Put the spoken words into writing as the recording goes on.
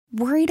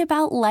Worried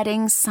about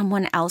letting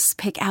someone else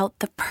pick out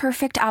the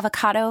perfect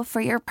avocado for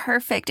your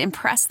perfect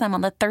impress them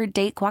on the third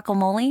date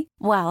guacamole?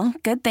 Well,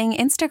 good thing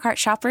Instacart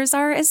shoppers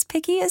are as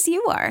picky as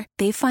you are.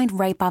 They find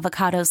ripe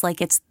avocados like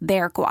it's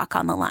their guac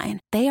on the line.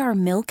 They are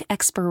milk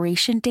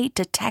expiration date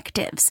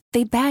detectives.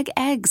 They bag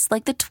eggs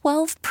like the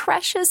 12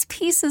 precious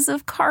pieces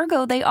of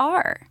cargo they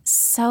are.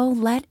 So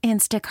let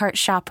Instacart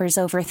shoppers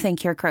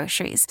overthink your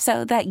groceries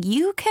so that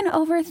you can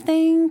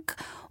overthink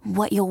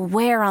what you'll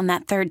wear on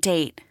that third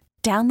date.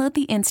 Download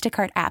the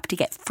Instacart app to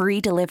get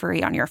free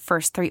delivery on your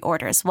first 3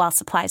 orders while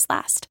supplies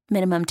last.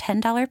 Minimum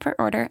 $10 per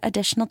order.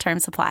 Additional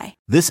terms apply.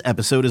 This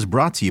episode is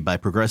brought to you by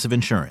Progressive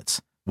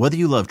Insurance. Whether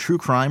you love true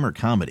crime or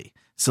comedy,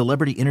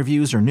 celebrity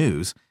interviews or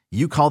news,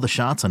 you call the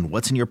shots on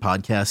what's in your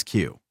podcast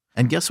queue.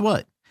 And guess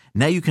what?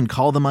 Now you can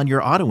call them on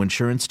your auto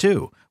insurance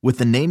too with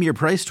the Name Your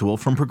Price tool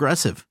from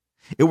Progressive.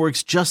 It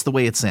works just the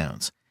way it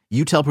sounds.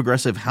 You tell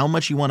Progressive how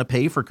much you want to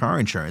pay for car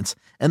insurance,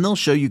 and they'll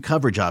show you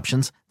coverage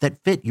options that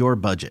fit your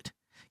budget.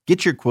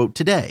 Get your quote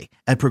today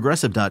at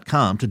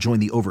Progressive.com to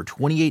join the over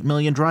 28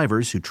 million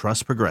drivers who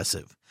trust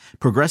Progressive.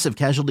 Progressive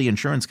Casualty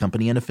Insurance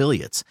Company and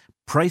Affiliates.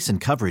 Price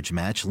and coverage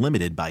match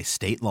limited by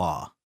state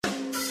law.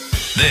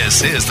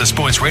 This is the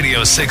Sports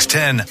Radio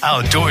 610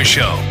 Outdoor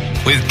Show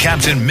with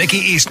Captain Mickey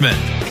Eastman.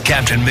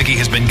 Captain Mickey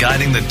has been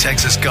guiding the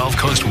Texas Gulf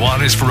Coast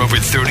waters for over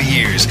 30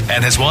 years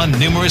and has won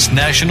numerous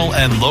national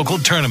and local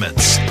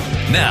tournaments.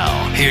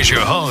 Now, here's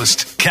your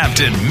host,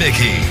 Captain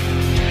Mickey.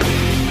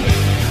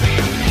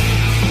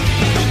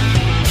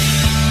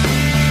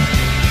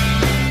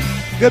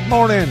 Good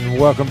morning.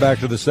 Welcome back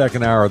to the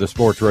second hour of the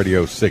Sports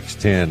Radio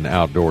 610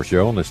 Outdoor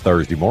Show on this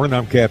Thursday morning.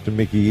 I'm Captain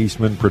Mickey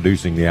Eastman.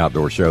 Producing the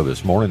Outdoor Show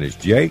this morning is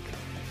Jake.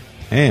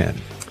 And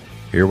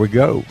here we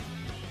go.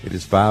 It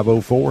is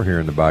 5:04 here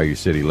in the Bayou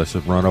City. Let's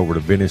run over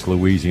to Venice,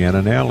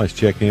 Louisiana now. Let's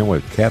check in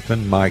with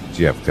Captain Mike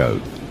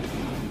Jeffcoat.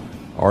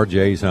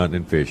 RJ's hunting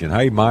and fishing.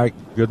 Hey, Mike.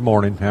 Good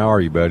morning. How are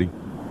you, buddy?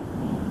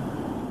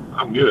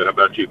 I'm good. How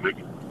about you,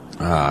 Mickey?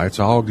 It's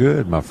all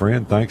good, my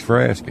friend. Thanks for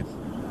asking.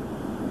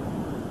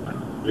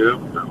 Yeah,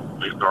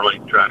 me and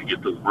Darlene trying to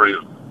get to the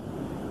brim.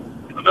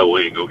 I know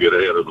we ain't going to get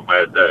ahead of the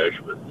Mad Dash,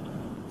 but...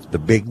 It's the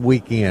big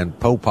weekend,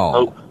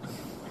 Popal.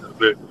 The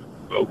big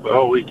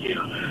Popal weekend.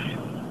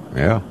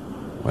 Yeah,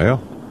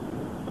 well...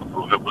 I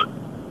don't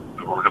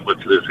know how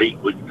much of this heat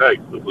we can take,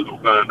 but we're going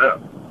to find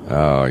out.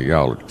 Oh,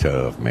 y'all are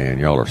tough, man.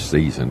 Y'all are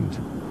seasoned.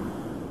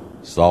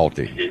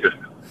 Salty.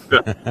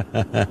 Yeah.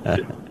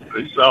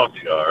 It's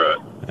salty, all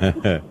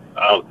right.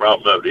 All the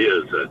problem of it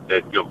is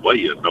that young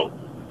weigh-in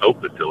don't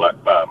open till like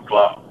 5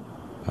 o'clock.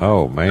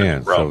 Oh,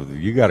 man. So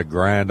you got to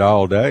grind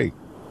all day.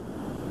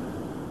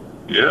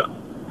 Yeah.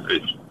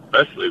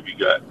 Especially if you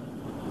got,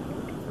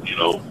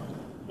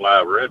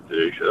 live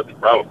redfish. That's the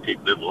problem,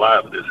 keeping them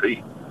alive in this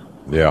heat.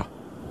 Yeah.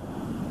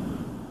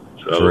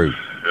 So, true.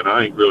 And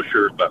I ain't real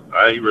sure about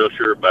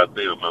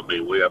them. I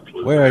mean, we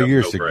absolutely Well, have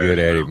you're no so grass good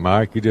at now. it,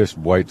 Mike. You just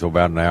wait till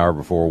about an hour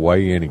before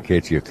weigh-in and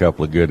catch you a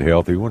couple of good,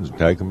 healthy ones and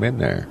take them in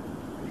there.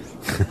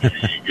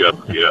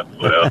 Yeah.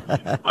 Well,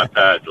 my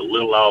tide's a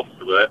little off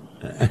for that.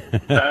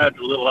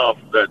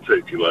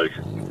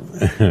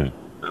 Situation.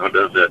 I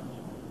done that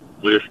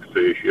list of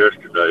fish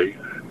yesterday,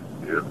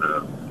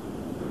 and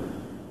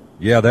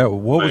yeah,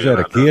 what was that?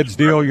 A kids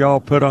deal y'all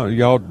put on?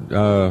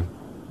 Y'all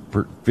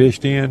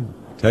fished in,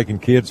 taking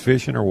kids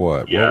fishing, or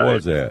what? Yeah, what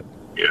was that?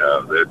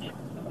 Yeah,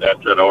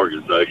 that's an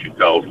organization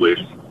called Wish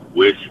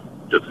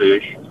to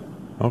Fish.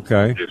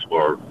 Okay. It's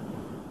for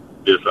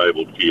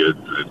disabled kids,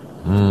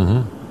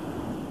 and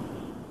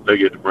they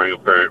get to bring a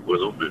parent with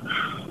them,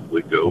 and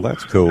we go. Well,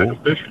 that's cool. Take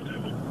them fishing.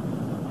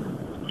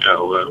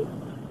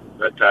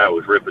 That tide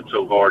was ripping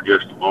so hard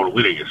yesterday morning.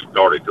 We didn't get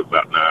started till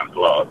about 9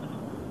 o'clock,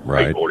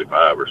 right?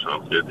 8:45 or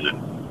something.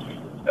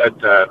 And that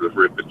tide was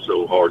ripping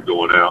so hard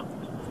going out.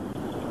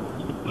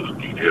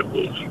 It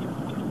was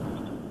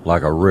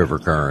like a river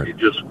current. It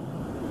just,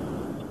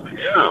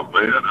 yeah,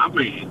 man. I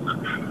mean,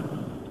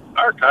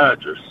 our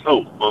tides are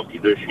so funky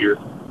this year.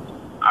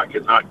 I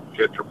cannot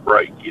catch a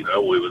break. We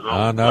was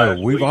on. I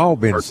know. We've all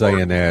been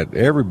saying that.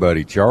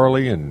 Everybody,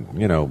 Charlie and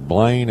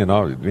Blain and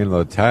all.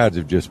 The tides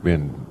have just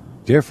been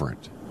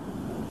different.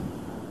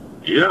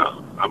 Yeah,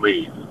 I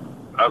mean,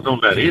 I was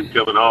on that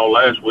incoming all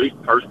last week,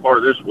 first part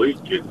of this week,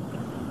 and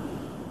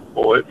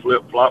boy, it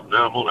flip-flopped.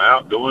 Now I'm on the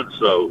outgoing,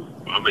 so,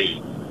 I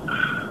mean,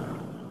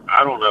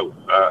 I don't know.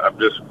 I'm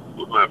just,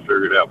 we're going to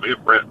figure it out. Me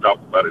and Brent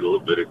talked about it a little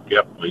bit at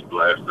Captain meeting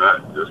last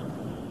night.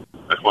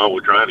 That's why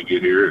we're trying to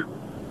get here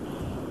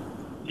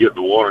and get in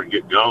the water and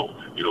get gone.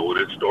 When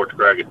it starts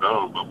cracking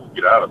down, I'm going to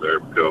get out of there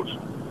because,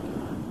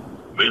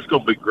 it's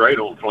going to be great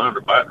on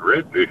flounder bite and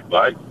redfish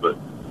bite, but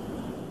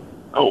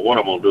I don't know what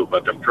I'm going to do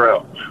about them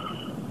trout.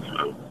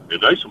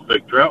 And there's some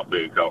big trout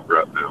being caught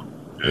right now.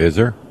 Is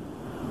there?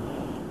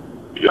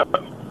 Yeah.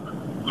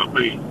 I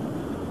mean,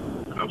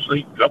 I've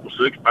seen a couple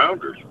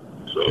 6-pounders.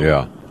 So,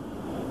 yeah.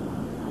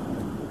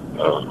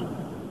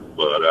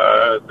 But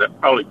that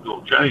probably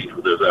going to change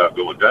with this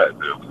outgoing diet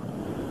now.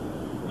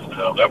 That's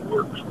how that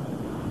works.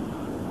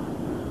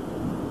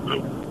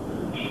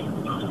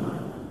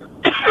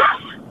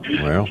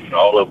 Well,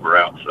 all of them are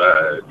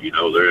outside.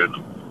 They're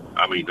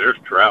in there's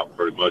trout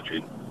pretty much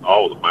in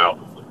all the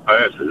mountains and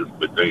passes,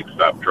 but they ain't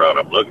stop trout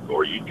I'm looking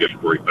for. You can catch a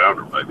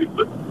 3-pounder maybe,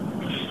 but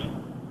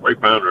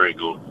 3-pounder ain't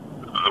going to,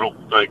 I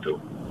don't think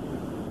they'll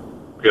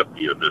help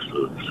you in this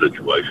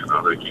situation.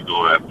 I think you're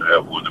going to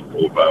have one of them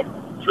 4, 5,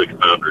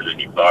 6-pounders in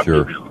your pocket.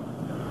 Sure.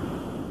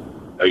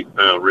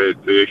 8-pound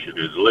redfish and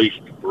at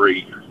least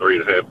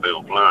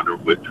 3.5-pound flounder,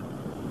 which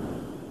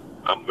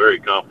I'm very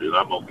confident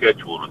I'm going to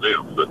catch one of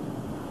them, but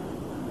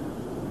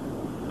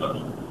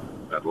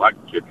I'd like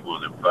to catch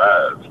one of them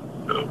 5s.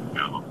 A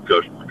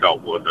customer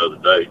caught one the other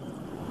day,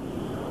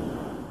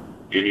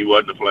 and he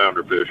wasn't a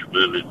flounder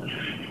fisherman, and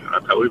I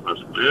told him, I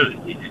said,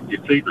 man,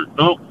 it's either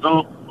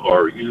thump,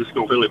 or you're just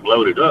going to feel him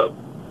loaded up.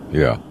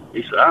 Yeah.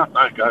 He said, I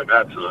think I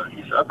got something.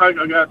 He said, I think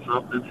I got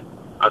something.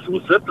 I said,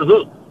 well, set the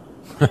hook.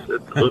 Set the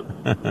hook.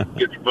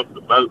 Get him up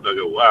the boat, and I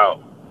go,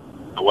 wow.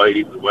 I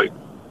waited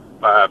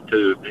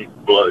 5'2", and his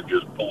blood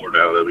just poured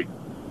out of him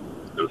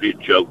because he had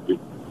choked him.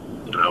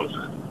 And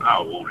I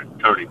wanted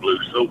to turn him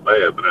loose so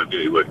bad, but I knew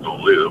he wasn't going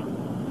to live.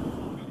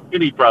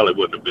 And he probably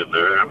wouldn't have been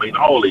there. I mean,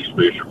 all these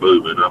fish are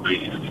moving. I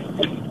mean,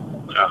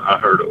 I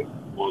heard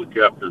one of the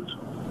captains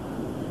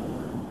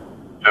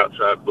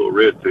outside full of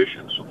redfish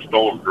and some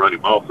storms run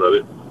him off of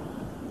it.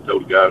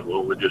 Told the guys,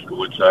 well, we'll just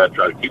go inside and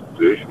try to keep the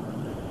fish.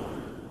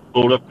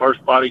 Pulled up first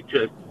spot he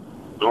checked,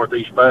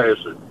 Northeast Pass,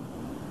 and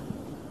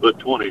put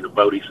 20 in the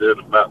boat, he said, in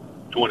about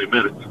 20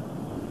 minutes.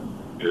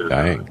 And,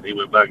 Dang. He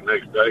went back the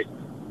next day.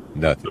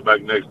 Nothing. Went back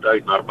the next day,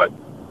 not about,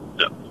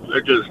 no,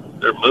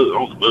 they're moving,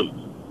 on the move.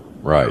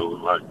 Right.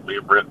 Like me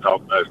and Brent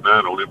talked last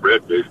night on them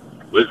redfish,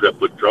 we just have to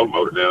put the trolling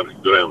motor down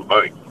and go down the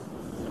bank.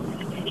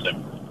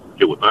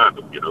 Till we find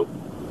them,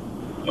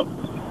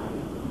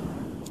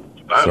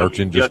 Search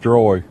and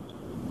destroy.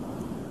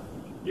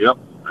 Yep,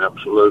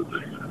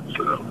 absolutely.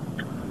 So,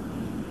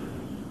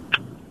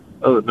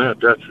 other than that,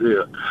 that's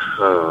it.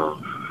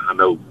 I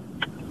know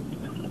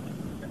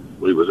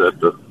we was at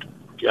the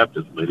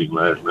captain's meeting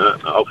last night,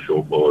 and the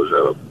offshore boys had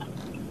a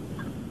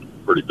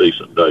pretty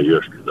decent day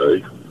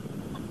yesterday.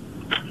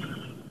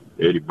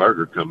 Eddie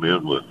Berger come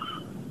in with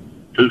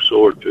 2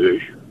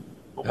 swordfish,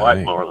 a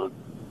white marlin,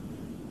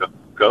 a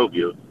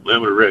cobia,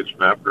 limited red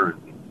snapper,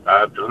 and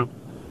 5 tuna.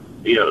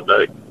 He had a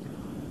day.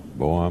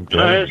 Boy, I'm And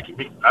telling I you. asked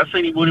him, I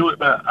seen him when he went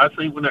by. I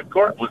seen when that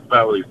cart went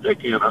by with his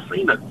dick in. I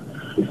seen that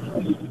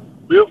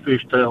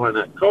billfish tail in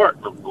that cart,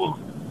 and I'm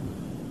going,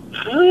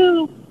 I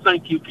don't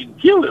think you can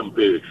kill them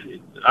fish.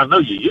 I know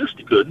you used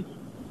to couldn't.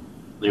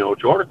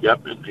 Charter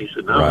captain. He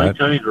said, no, Right.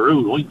 they changed the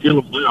rules. We can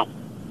kill them now.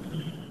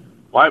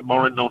 White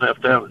marlin don't have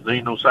to have, there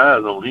ain't no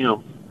size on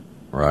him.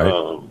 Right.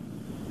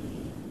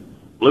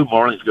 Blue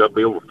marlin's got to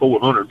be over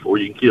 400 before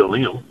you can kill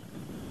him.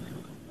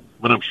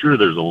 But I'm sure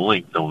there's a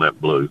length on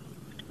that blue.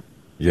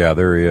 Yeah,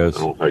 there is. I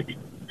don't think you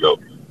can go.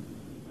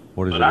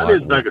 What is But it? I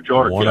didn't think a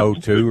charter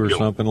 102 or captain could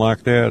something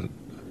like that?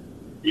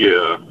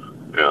 Yeah.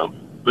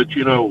 But,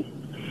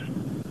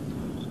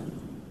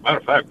 matter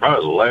of fact,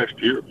 probably the last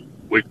year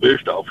we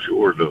fished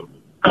offshore the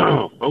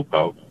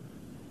Pocock,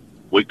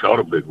 we caught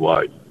a big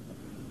white.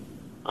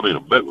 I mean,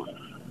 a big one.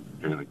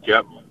 And the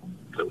captain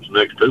that was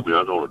next to me, I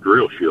was on a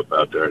drill ship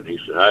out there, and he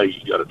said, hey,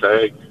 you got a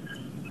tag?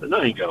 I said, no,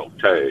 I ain't got no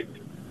tag.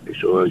 He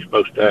said, well, you're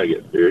supposed to tag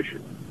that fish.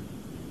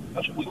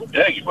 I said, we're going to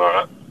tag him, all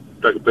right.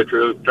 Take a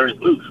picture of it and turn him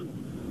loose.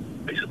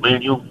 He said,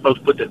 man, you're supposed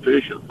to put that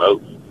fish in the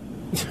boat.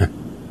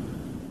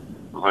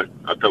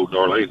 I told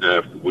Darlene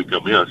after we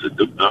come in, I said,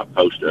 do not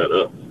post that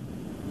up.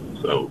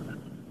 So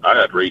I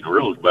had to read the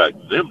rules back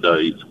in them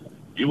days.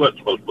 You wasn't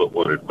supposed to put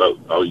one in the boat.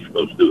 All you're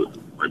supposed to do is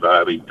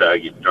revive him,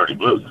 tag him, turn him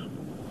loose.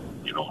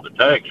 The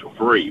tags were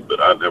free, but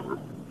I never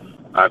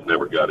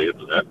got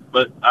into that.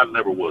 But I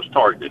never was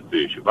targeting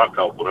fish. If I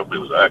caught one of them,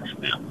 it was an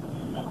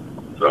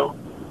accident. So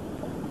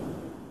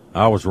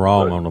I was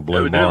wrong on the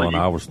blue evidently marlin.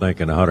 I was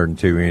thinking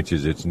 102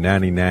 inches. It's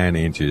 99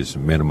 inches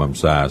minimum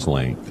size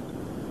length.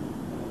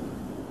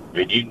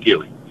 And you can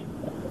kill him.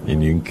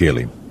 And you can kill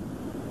him.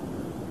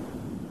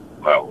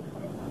 Well,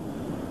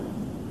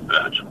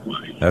 that's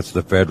amazing. That's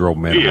the federal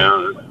minimum.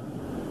 Yeah.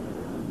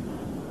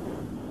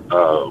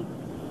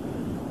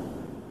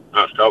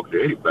 I was talking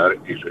to Eddie about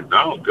it. He said,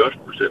 no,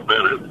 customer said,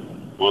 man, that's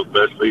one of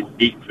the best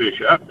eating fish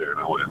out there.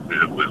 And I went,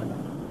 man, well,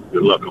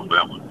 good luck on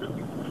that one.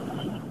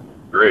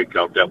 Greg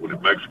caught that one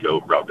in Mexico,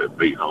 brought that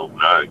beat home,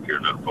 and I didn't care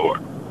nothing for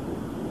it.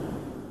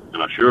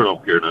 And I sure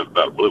don't care nothing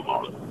about a blue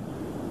marlin.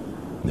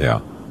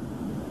 Yeah.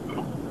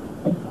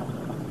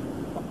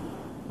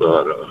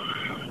 But,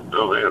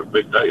 no, they had a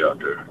big day out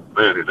there.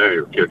 Man, and they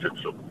were catching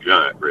some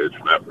giant red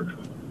snappers.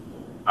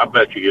 I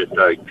bet you it's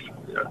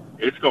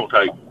going to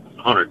take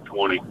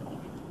 120.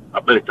 I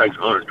bet it takes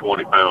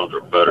 120 pounds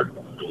or better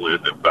to win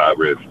them 5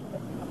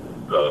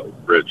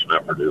 red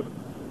snapper deal.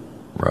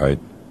 Right.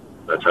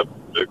 That's how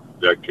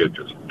that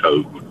catches a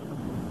toad.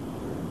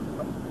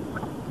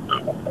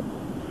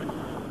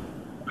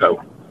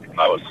 So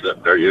I was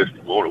sitting there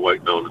yesterday morning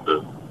waiting on it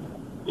to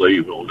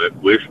leave on that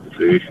whiskey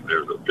fish, and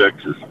there's a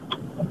Texas,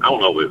 I don't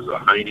know if it was a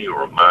Haney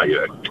or a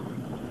Mayak,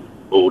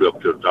 pulled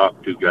up to the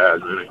dock, 2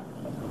 guys in it.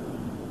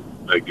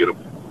 They get them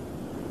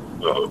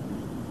a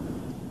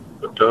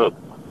tub.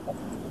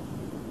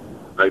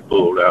 They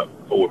pulled out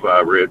 4 or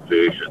 5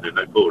 redfish, and then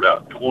they pulled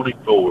out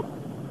 24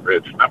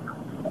 red snapper.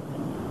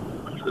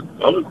 I said,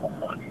 fellas,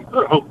 you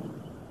better hope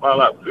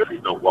wildlife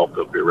fisheries don't walk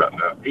up here right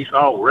now. He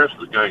saw all the rest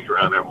of the gangs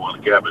around there in one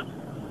of the cabins.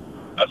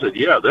 I said,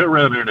 yeah, they're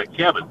around there in that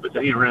cabin, but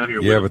they ain't around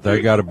here. Yeah, but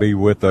they got to be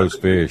with those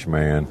fish,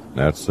 man.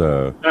 That's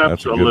a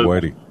good way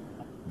to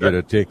get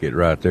a ticket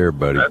right there,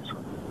 buddy. That's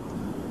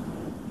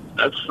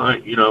the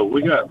thing. You know,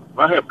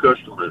 I have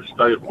customers that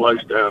stay at a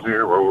place down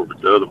here or over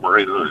at the other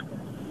marina, and,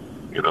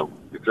 you know,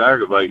 it's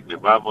aggravating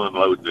if I'm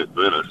unloading at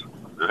Venice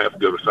and I have to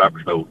go to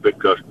Cypress Cove and pick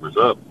customers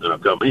up, and I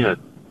come in.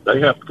 They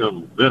have to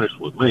come to Venice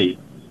with me.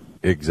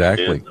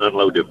 Exactly. And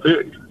unload their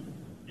fish.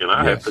 And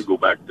I have to go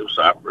back to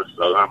Cypress.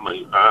 So, I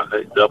mean,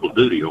 I double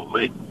duty on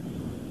me.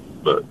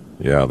 But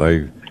yeah,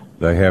 they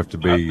have to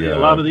be. A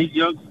lot of these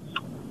young,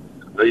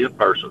 they in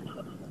person.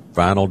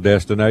 Final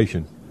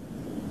destination.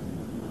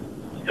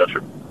 Yes,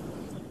 sir.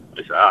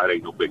 They say, it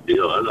ain't no big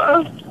deal.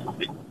 I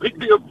said, big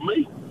deal for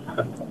me.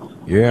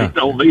 Yeah. It's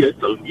on me,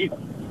 it's on you.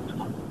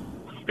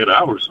 And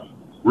I was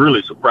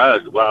really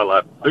surprised the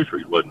wildlife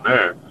fisheries wasn't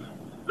there.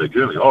 They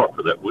generally are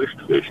for that wish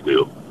fish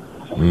deal.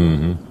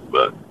 Mm-hmm.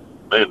 But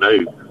man,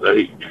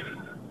 they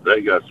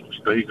got some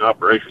sting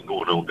operation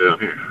going on down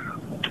here.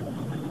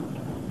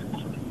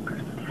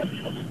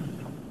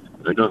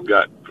 They done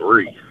got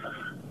 3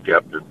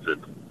 captains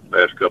in the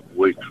past couple of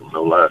weeks from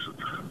no license.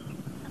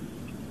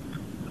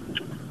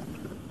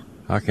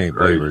 I can't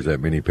believe there's that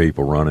many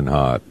people running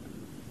hot.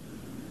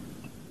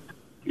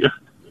 Yeah.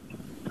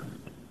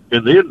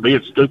 And then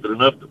being stupid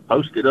enough to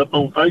post it up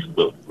on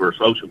Facebook or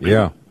social media.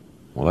 Yeah.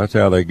 Well, that's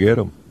how they get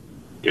them.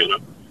 You know.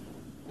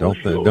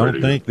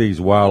 Don't think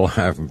these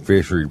wildlife and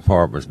fishery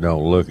departments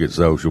don't look at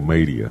social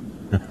media.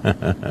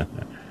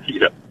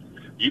 Yeah.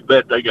 You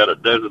bet they got a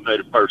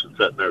designated person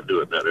sitting there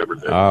doing that every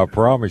day. I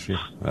promise you.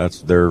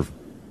 That's their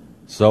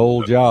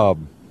sole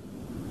job.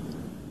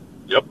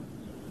 Yep.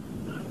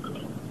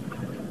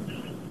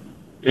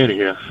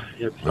 Anyhow.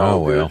 Oh,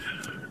 well. Good.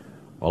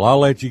 Well, I'll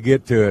let you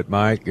get to it,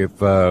 Mike. If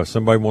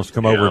somebody wants to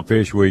come over and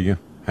fish with you,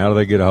 how do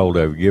they get a hold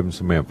of you? Give them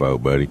some info,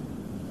 buddy.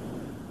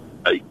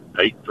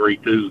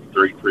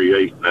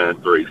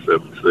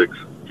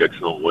 832-338-9376. Catch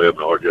it on the web at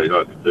RJ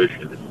Hockey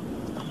Fishing.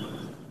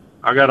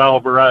 I got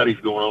all varieties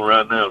going on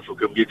right now, so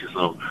come get you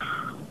some.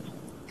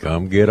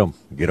 Come get them.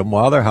 Get them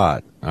while they're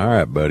hot. All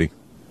right, buddy.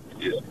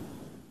 Yeah.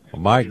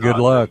 Well, Mike, good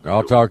luck.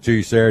 I'll talk to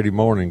you Saturday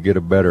morning and get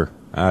a better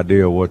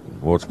idea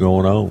of what's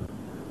going on.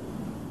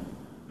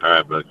 All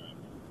right, buddy.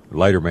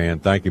 Later, man.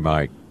 Thank you,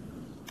 Mike.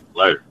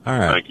 Later. All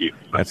right. Thank you.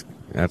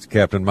 That's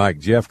Captain Mike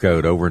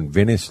Jeffcoat over in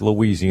Venice,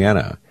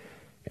 Louisiana.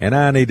 And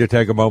I need to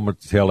take a moment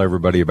to tell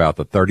everybody about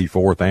the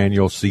 34th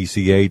annual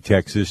CCA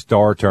Texas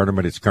Star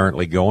Tournament. It's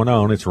currently going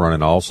on. It's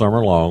running all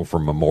summer long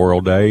from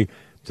Memorial Day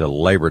to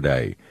Labor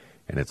Day.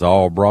 And it's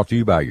all brought to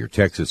you by your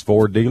Texas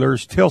Ford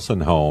dealers,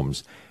 Tilson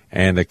Homes,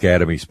 and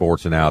Academy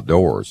Sports and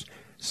Outdoors.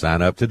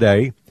 Sign up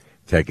today.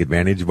 Take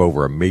advantage of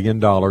over $1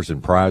 million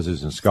in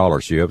prizes and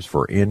scholarships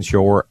for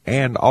inshore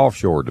and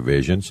offshore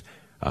divisions.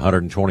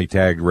 120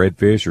 tagged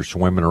redfish are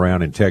swimming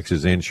around in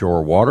Texas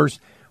inshore waters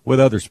with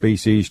other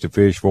species to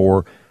fish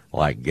for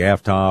like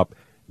gaff top,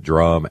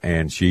 drum,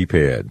 and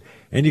sheephead.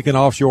 And you can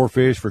offshore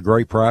fish for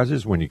great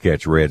prizes when you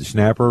catch red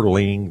snapper,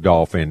 ling,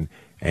 dolphin,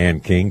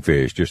 and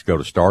kingfish. Just go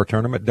to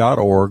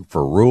startournament.org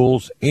for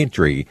rules,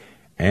 entry,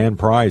 and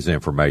prize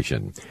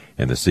information.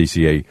 And the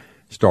CCA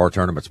Star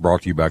Tournament's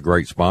brought to you by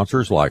great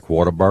sponsors like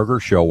Whataburger,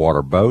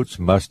 Showwater Boats,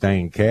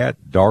 Mustang Cat,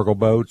 Dargle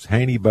Boats,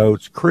 Haney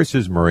Boats,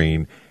 Chris's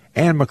Marine,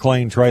 and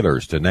McLean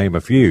Trailers, to name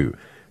a few.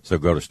 So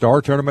go to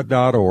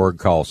startournament.org,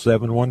 call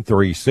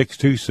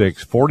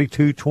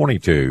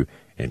 713-626-4222,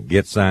 and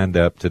get signed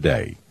up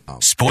today.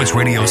 Sports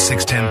Radio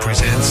 610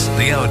 presents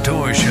The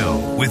Outdoor Show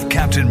with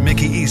Captain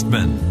Mickey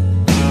Eastman.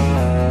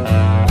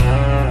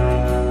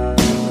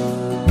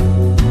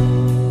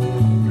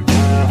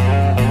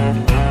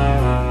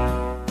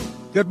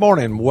 Good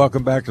morning.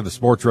 Welcome back to the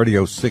Sports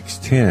Radio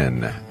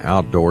 610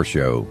 Outdoor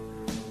Show.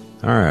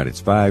 All right,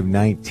 it's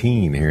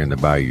 5:19 here in the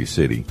Bayou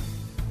City.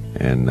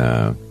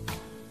 And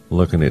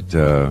looking at,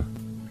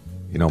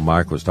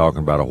 Mike was talking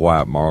about a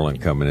white marlin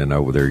coming in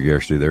over there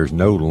yesterday. There's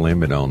no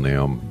limit on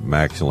them,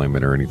 max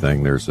limit or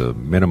anything. There's a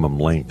minimum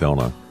length on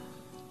a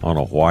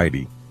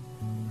whitey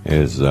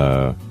is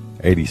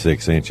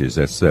 86 inches.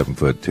 That's 7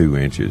 foot 2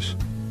 inches.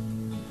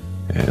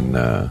 And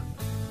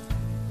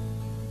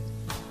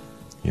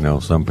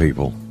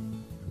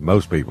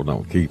most people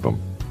don't keep them,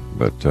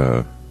 but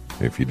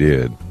if you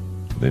did,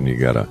 then you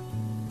got a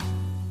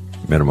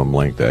minimum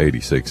length of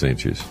 86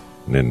 inches.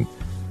 And then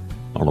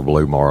on a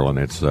blue marlin,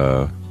 it's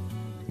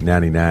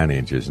 99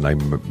 inches, and they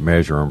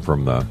measure them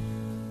from the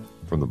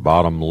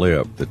bottom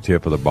lip, the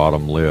tip of the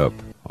bottom lip,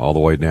 all the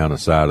way down the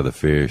side of the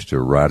fish to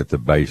right at the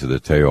base of the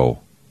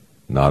tail.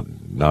 Not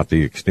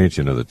the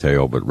extension of the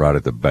tail, but right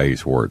at the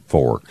base where it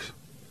forks.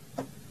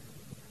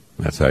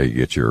 That's how you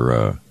get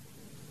your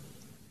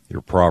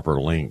proper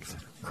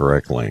length,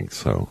 correct length.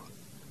 So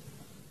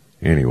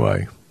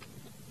anyway,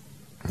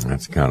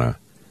 that's kind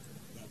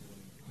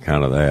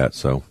kind of that.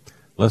 So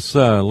let's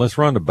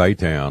run to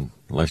Baytown.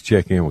 Let's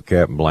check in with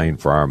Captain Blain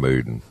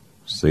Freemont and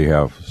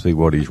see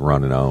what he's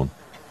running on.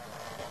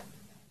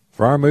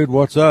 Freemont,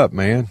 what's up,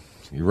 man?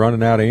 You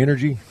running out of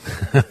energy?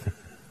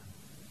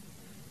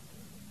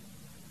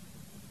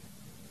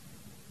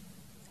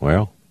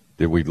 Well,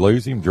 did we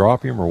lose him,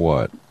 drop him, or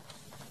what?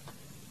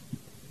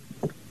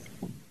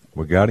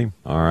 We got him?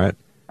 All right.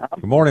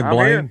 Good morning,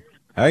 Blain. Here.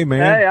 Hey,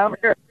 man. Hey, I'm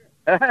here.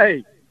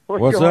 Hey.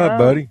 What's up,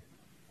 buddy?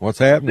 What's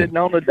happening? Sitting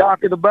on the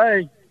dock of the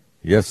bay.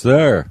 Yes,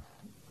 sir.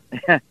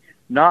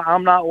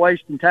 I'm not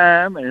wasting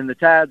time, and the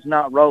tide's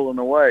not rolling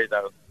away,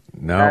 though.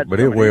 No, but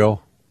it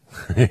will.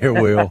 It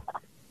will.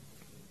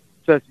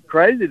 So it's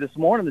crazy. This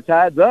morning, the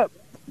tide's up.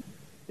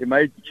 It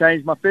may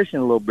change my fishing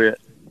a little bit.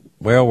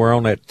 Well, we're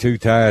on that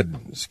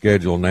two-tide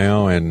schedule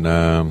now,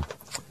 and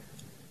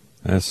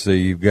let's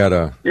see, you've got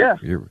a – yeah.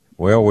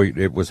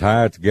 It was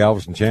high at the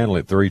Galveston Channel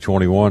at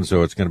 3:21,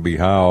 so it's going to be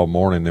high all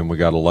morning. Then we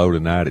got a low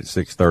tonight at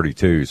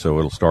 6:32, so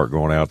it'll start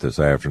going out this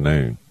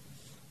afternoon.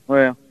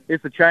 Well,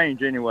 it's a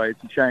change anyway.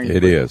 It's a change.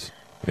 It is.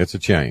 It's a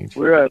change.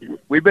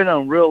 We've been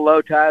on real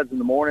low tides in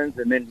the mornings,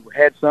 and then we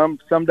had some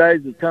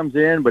days it comes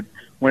in, but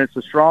when it's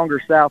a stronger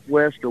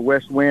southwest or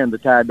west wind, the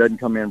tide doesn't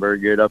come in very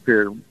good up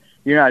here.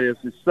 You know,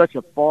 it's such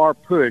a far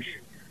push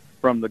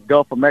from the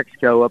Gulf of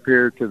Mexico up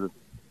here to the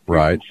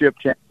ship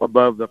channel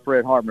above the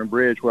Fred Hartman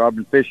Bridge where I've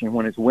been fishing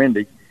when it's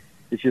windy.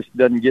 It just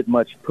doesn't get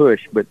much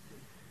push. But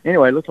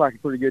anyway, it looks like a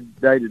pretty good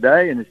day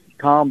today, and it's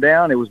calmed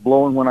down. It was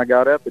blowing when I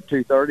got up at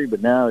 2:30,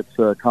 but now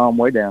it's calmed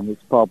way down.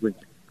 It's probably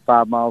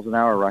 5 miles an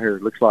hour right here.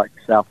 It looks like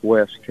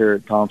southwest here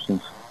at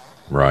Thompson's.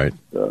 Right.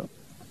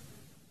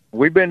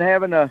 We've been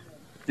having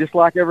just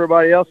like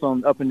everybody else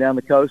on up and down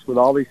the coast with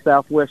all these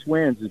southwest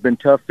winds. It's been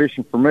tough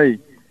fishing for me,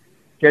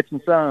 catching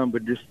some,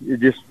 but it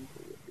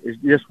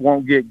just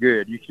won't get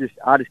good.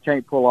 I just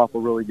can't pull off a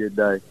really good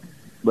day.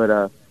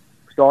 But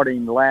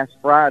starting last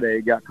Friday,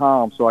 it got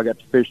calm, so I got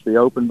to fish the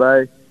open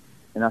bay,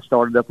 and I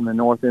started up in the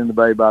north end of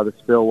the bay by the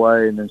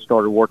spillway, and then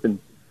started working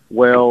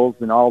wells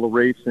and all the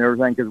reefs and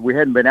everything because we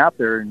hadn't been out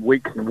there in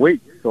weeks and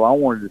weeks. So I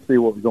wanted to see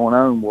what was going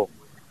on. Well,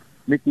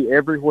 Mickey,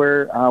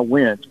 everywhere I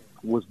went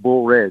was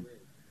bull reds,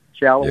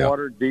 shallow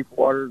water, deep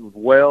water,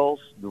 wells,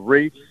 the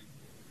reefs.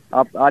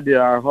 I did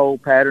our whole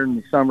pattern,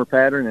 the summer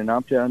pattern, and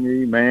I'm telling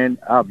you, man,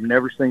 I've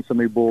never seen so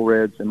many bull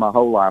reds in my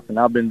whole life, and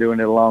I've been doing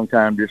it a long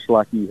time just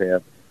like you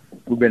have.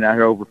 We've been out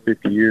here over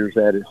 50 years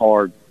at it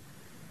hard,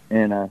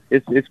 and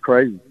it's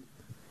crazy.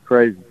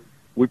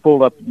 We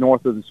pulled up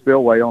north of the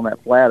spillway on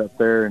that flat up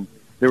there, and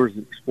there was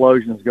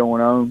explosions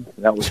going on.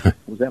 That was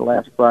that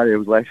last Friday?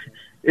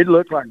 It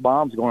looked like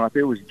bombs going off.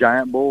 It was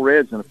giant bull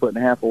reds in 1.5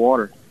 feet of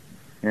water,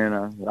 and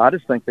I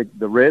just think that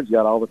the reds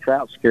got all the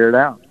trout scared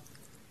out.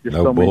 Just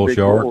no so bull many big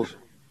sharks? Bulls.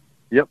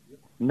 Yep.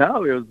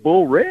 No, it was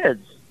bull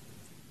reds.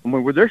 I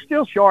mean, there's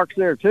still sharks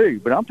there too,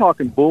 but I'm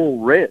talking bull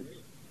reds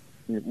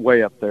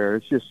way up there.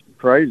 It's just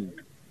crazy.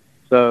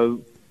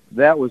 So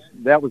that was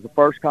the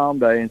first calm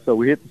day, and so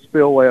we hit the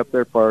spillway up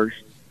there first,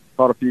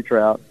 caught a few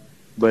trout,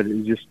 but it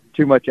was just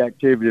too much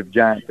activity of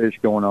giant fish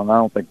going on. I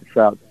don't think the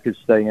trout could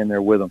stay in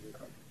there with them.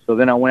 So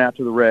then I went out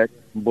to the wreck,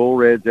 bull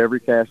reds every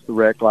cast the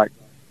wreck, like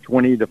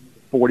 20 to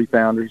 40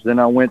 pounders. Then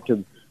I went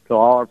to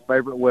all our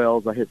favorite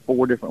wells. I hit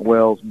 4 different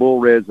wells, bull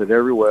reds at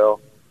every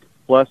well,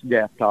 plus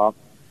gaff top.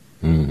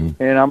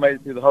 Mm-hmm. And I made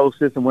it through the whole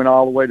system, went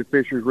all the way to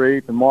Fisher's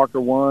Reef and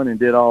Marker 1 and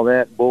did all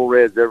that, bull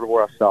reds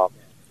everywhere I stopped.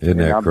 Isn't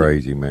that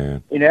crazy,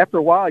 man? And after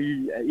a while,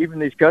 even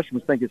these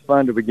customers think it's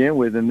fun to begin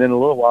with, and then a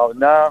little while,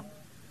 no,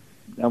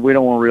 we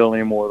don't want to reel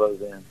any more of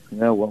those in.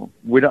 Well,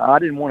 I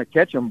didn't want to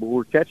catch them, but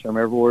we're catching them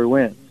everywhere we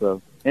went.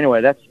 So anyway,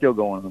 that's still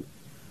going on.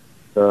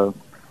 So,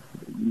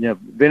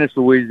 Venice,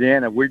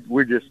 Louisiana, we're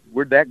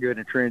that good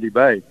in Trinity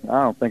Bay.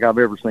 I don't think I've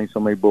ever seen so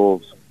many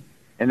bulls,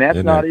 and that's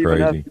Isn't not that even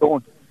crazy? us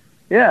going.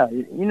 Yeah,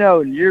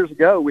 years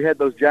ago we had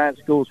those giant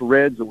schools of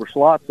reds that were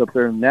slots up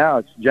there, and now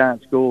it's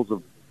giant schools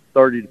of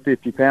 30 to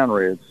 50 pound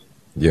reds.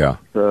 Yeah.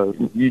 So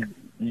you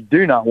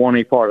do not want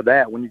any part of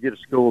that when you get a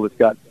school that's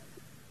got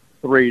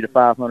 300 to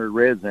 500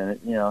 reds in it.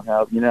 You know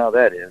how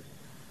that is.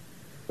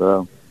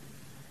 So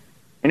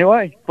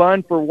anyway,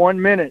 fun for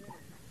 1 minute,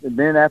 and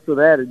then after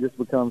that it just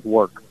becomes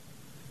work.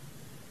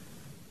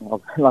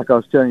 Like I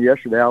was telling you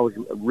yesterday, I was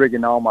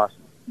re-rigging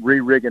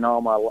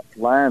all my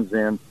lines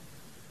in.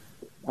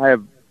 I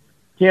have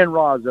 10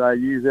 rods that I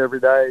use every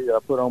day. I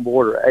put on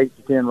board are 8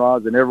 to 10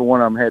 rods, and every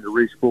one of them had to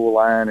re-spool a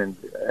line. And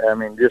I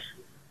mean, just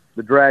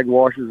the drag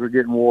washers were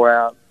getting wore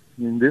out.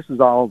 And this is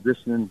all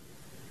just in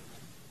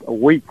a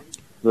week.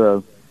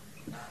 So,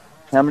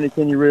 how many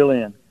can you reel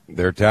in?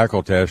 They're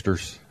tackle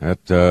testers.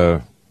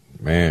 That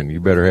man,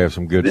 you better have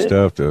some good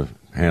stuff to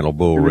handle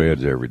bull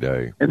reds every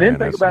day. And then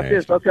think about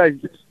this. Okay,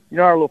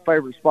 our little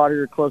favorite spot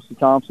here close to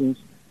Thompson's,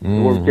 where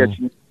we're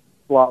catching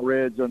slot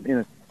reds. It's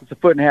 1.5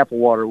 feet of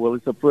water. Well,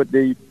 it's a foot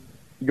deep.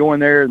 You go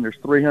in there, and there's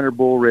 300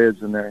 bull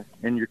reds in there,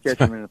 and you're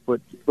catching them in a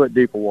foot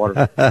deep of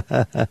water.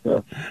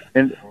 So,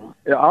 and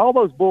all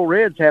those bull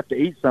reds have to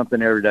eat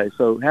something every day.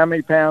 So how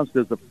many pounds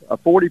does a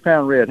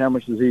 40-pound red, how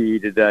much does he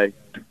eat a day?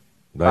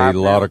 They eat a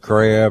lot of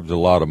crabs, a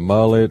lot of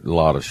mullet, a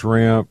lot of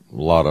shrimp, a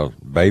lot of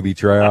baby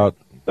trout.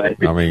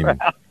 Baby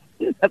trout.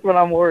 That's what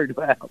I'm worried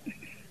about.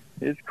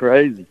 It's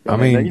crazy. I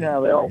mean,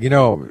 you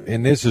know,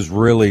 and this is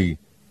really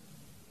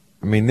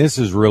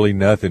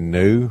nothing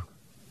new.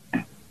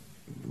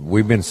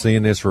 We've been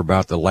seeing this for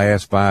about the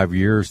last 5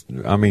 years.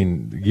 I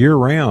mean, year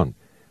round.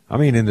 I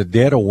mean, in the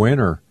dead of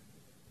winter.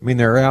 I mean,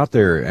 they're out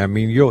there. I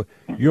mean, you'll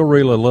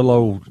reel a little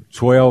old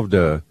 12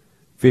 to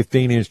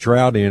 15-inch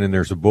trout in, and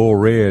there's a bull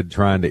red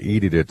trying to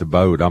eat it at the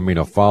boat. I mean,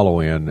 a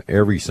follow-in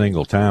every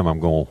single time. I'm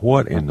going,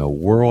 what in the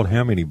world?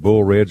 How many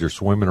bull reds are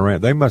swimming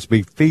around? They must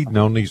be feeding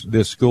on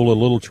this school of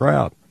little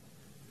trout.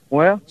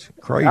 Well, it's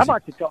crazy. I'd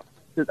like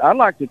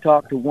to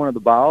talk to one of the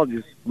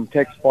biologists from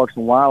Texas Parks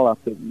and Wildlife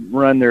that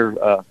run their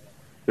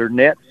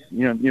nets.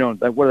 You know,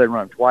 what do they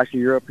run twice a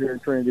year up here in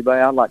Trinity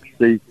Bay? I'd like to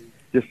see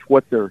just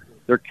what their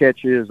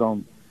catch is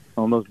on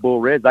those bull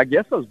reds. I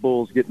guess those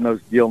bulls get in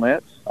those gill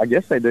nets. I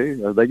guess they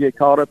do. Or they get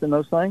caught up in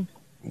those things?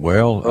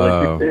 Well,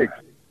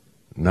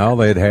 no,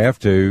 they'd have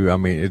to. I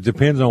mean, it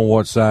depends on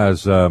what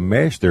size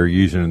mesh they're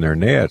using in their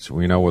nets.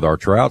 You know, with our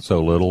trout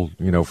so little,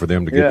 you know, for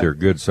them to get their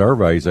good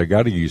surveys, they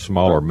got to use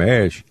smaller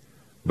mesh.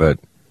 But,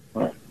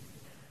 you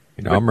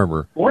know, I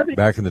remember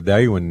back in the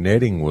day when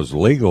netting was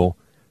legal,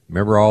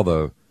 remember all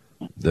the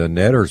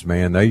netters,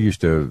 man, they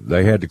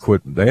had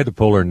to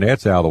pull their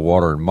nets out of the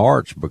water in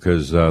March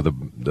because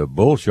the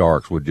bull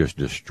sharks would just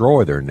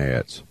destroy their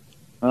nets.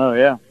 Oh,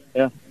 yeah.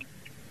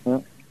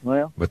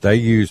 Well, but they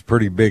used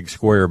pretty big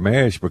square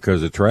mesh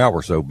because the trout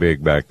were so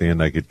big back then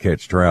they could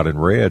catch trout in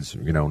reds,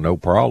 you know, no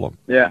problem.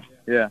 Yeah.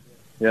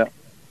 Yep,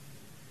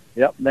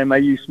 they may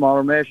use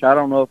smaller mesh. I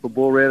don't know if a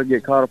bull red will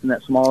get caught up in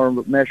that smaller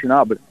mesh or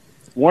not, but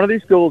one of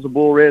these schools of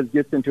bull reds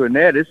gets into a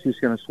net, it's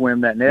just going to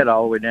swim that net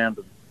all the way down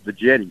to the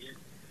jetties.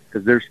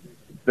 Because there's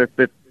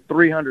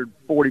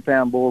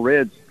 340-pound bull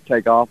reds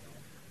take off.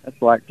 That's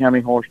like, how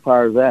many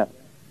horsepower is that?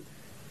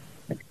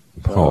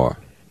 Oh,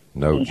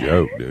 no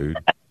joke, dude.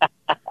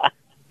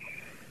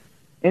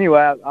 Anyway,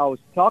 I was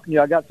talking to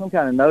you. I got some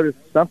kind of notice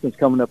something's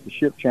coming up the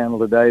ship channel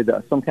today,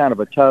 some kind of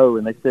a tow,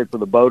 and they said for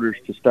the boaters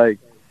to stay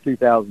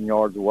 2,000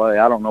 yards away.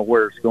 I don't know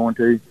where it's going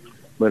to,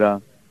 but I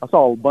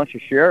saw a bunch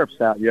of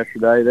sheriffs out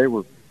yesterday.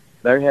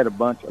 They had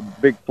a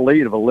big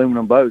fleet of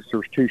aluminum boats. There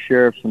was 2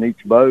 sheriffs in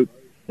each boat.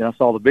 And I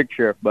saw the big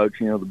sheriff boats,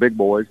 you know, the big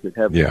boys that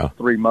have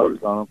 3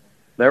 motors on them.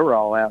 They were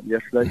all out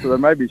yesterday. So there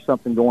may be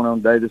something going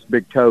on today, this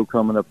big tow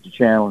coming up the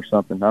channel or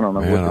something. I don't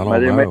know.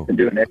 They may have been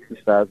doing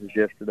exercises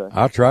yesterday.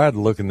 I tried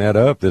looking that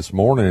up this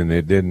morning, and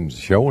it didn't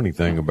show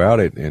anything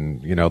about it.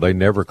 And, you know, they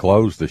never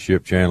close the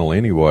ship channel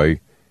anyway,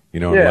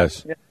 you know,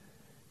 unless,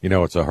 you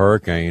know, it's a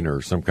hurricane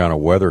or some kind of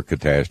weather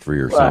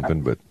catastrophe or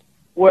something. But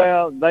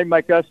well, they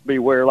make us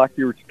beware, like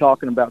you were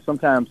talking about.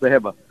 Sometimes they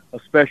have a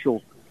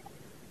special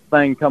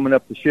thing coming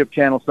up the ship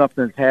channel,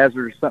 something that's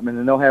hazardous, something,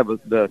 and they'll have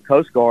the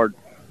Coast Guard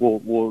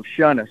will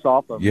shun us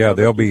off of. Yeah,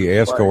 they'll be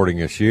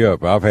escorting a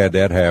ship. I've had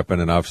that happen,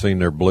 and I've seen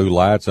their blue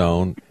lights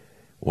on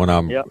when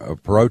I'm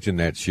approaching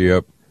that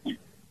ship,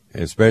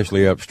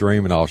 especially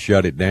upstream, and I'll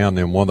shut it down.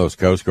 Then one of those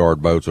Coast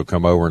Guard boats will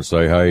come over and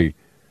say, "Hey,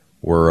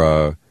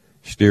 we're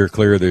steer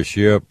clear of this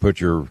ship.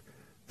 Put your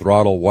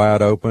throttle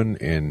wide open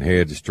and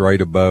head straight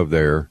above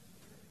there."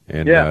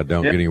 And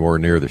don't get anywhere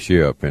near the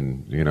ship,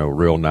 and, you know,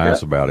 real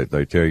nice about it.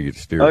 They tell you to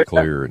steer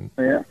clear. And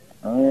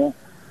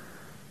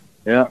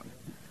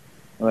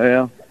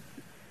Well,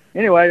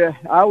 anyway,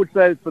 I would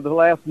say for the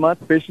last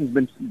month, fishing's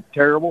been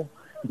terrible.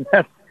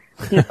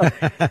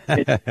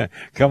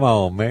 Come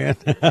on, man.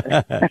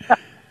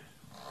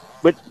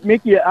 But,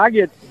 Mickey, I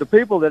get the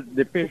people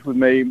that fish with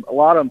me, a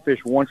lot of them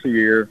fish once a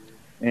year,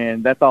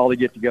 and that's all they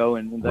get to go,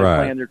 and they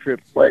plan their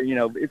trips. You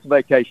know, it's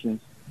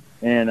vacations.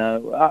 And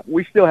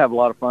we still have a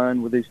lot of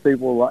fun with these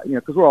people, you know,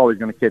 because we're always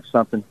going to catch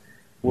something.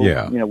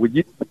 You know, with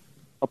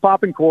a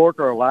popping cork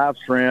or a live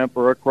shrimp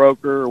or a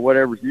croaker or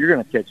whatever, you're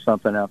going to catch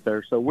something out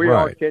there. So we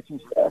are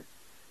catching stuff,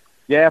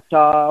 gaff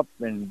top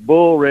and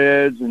bull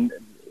reds, and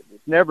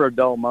it's never a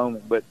dull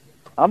moment. But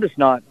I'm just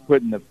not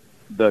putting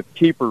the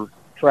keeper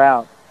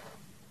trout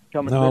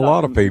coming. No, a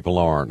lot of people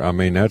aren't. I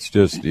mean, that's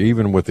just,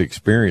 even with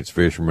experienced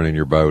fishermen in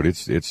your boat,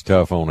 it's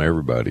tough on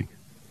everybody.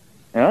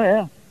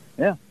 Oh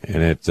yeah.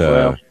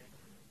 And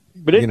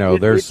but you know,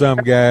 there's some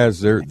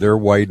guys, they're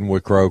wading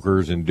with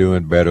croakers and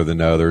doing better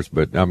than others,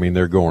 but I mean,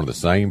 they're going to the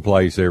same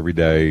place every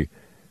day,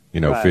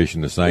 you know,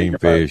 fishing the same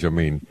fish. I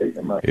mean,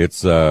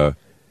 it's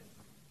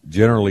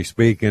generally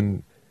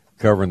speaking,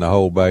 covering the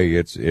whole bay,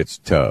 it's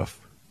tough.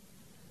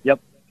 Yep.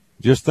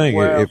 Just think,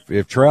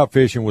 if trout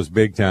fishing was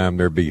big time,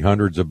 there'd be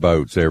hundreds of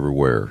boats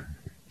everywhere.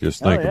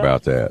 Just think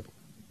about that.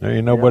 There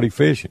ain't nobody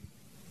fishing.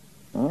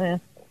 Oh yeah.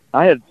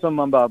 I had some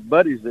of my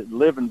buddies that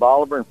live in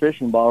Bolivar and fish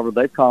in Bolivar.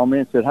 They called me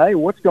and said, "Hey,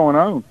 what's going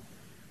on?"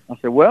 I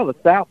said, "Well, the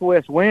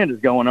southwest wind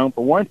is going on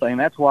for one thing.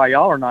 That's why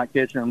y'all are not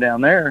catching them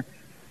down there."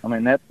 I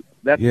mean, that's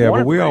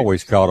but we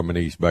always caught them in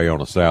East Bay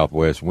on a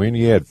southwest wind.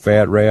 You had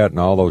Fat Rat and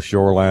all those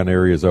shoreline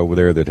areas over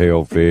there that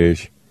held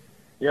fish,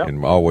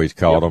 and always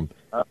caught them.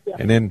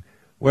 And then,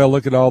 well,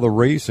 look at all the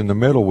reefs in the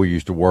middle we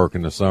used to work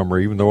in the summer.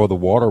 Even though the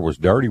water was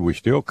dirty, we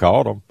still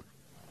caught them.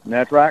 And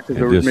that's right, because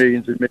there were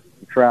millions and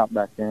millions of trout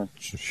back then.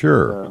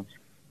 Sure. It's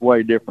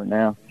way different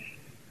now.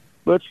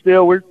 But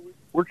still,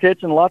 we're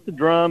catching lots of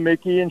drum,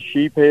 Mickey, and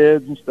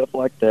sheepheads and stuff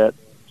like that.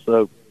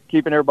 So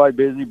keeping everybody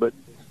busy. But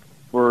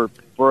for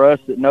us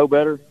that know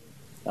better,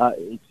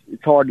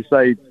 it's hard to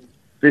say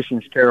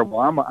fishing's terrible.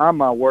 I'm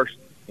my worst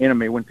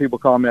enemy when people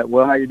call me,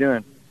 well, how you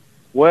doing?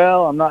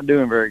 Well, I'm not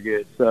doing very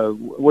good. So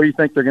what do you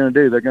think they're going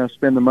to do? They're going to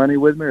spend the money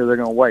with me, or they're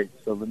going to wait?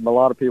 So a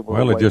lot of people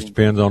Well, it just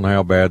depends on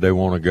how bad they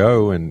want to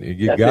go, and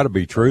you got to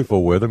be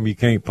truthful with them. You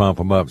can't pump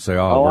them up and say,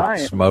 we're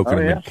smoking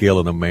them and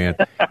killing them, man.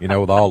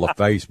 With all the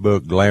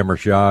Facebook glamour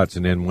shots,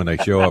 and then when they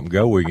show up and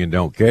go weekend and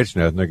don't catch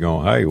nothing, they're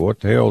going, hey, what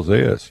the hell's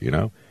this? You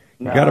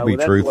got to be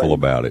truthful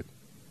about it.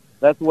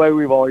 That's the way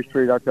we've always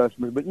treated our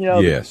customers. But,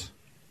 yes.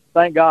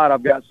 Thank God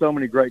I've got so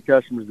many great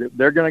customers that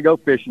they're going to go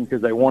fishing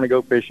because they want to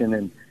go fishing,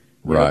 and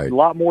right. A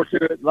lot more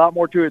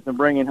to it than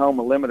bringing home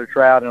a limit of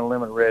trout and a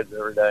limit of reds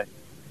every day.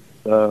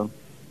 So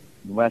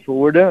that's what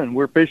we're doing.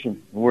 We're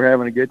fishing. We're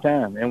having a good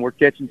time, and we're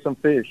catching some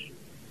fish.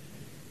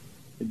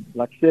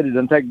 Like I said, it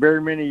doesn't take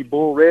very many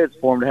bull reds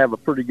for them to have a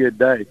pretty good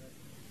day.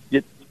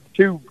 Get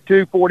two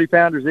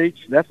 40-pounders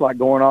each. That's like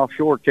going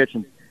offshore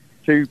catching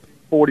 2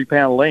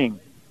 40-pound ling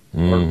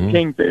or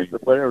kingfish or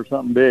whatever,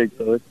 something big.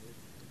 So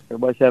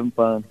everybody's having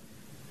fun.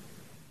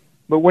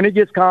 But when it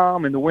gets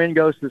calm and the wind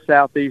goes to the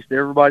southeast,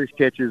 everybody's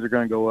catches are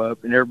going to go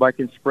up, and everybody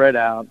can spread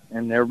out,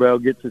 and everybody will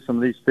get to some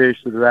of these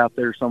fish that are out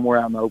there somewhere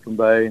out in the open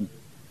bay and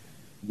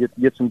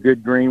get some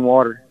good green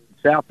water.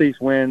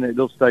 Southeast wind,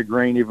 it'll stay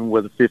green even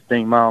with a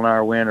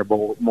 15-mile-an-hour wind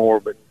or more,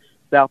 but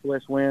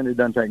southwest wind, it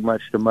doesn't take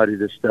much to muddy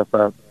this stuff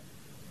up.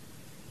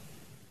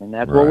 And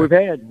that's what we've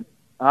had.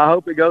 I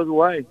hope it goes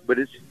away, but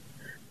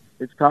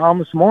it's calm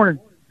this morning,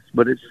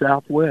 but it's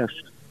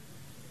southwest.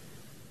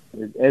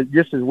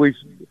 Just as we've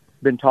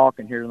been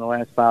talking here in the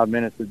last 5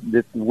 minutes,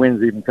 the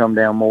wind's even come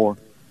down more.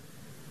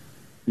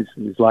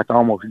 It's like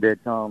almost dead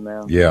calm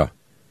now. Yeah,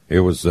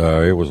 it was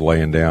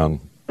laying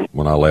down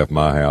when I left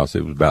my house.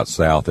 It was about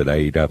south at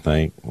 8, I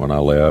think, when I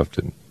left,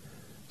 and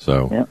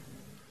so. Yeah.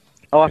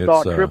 I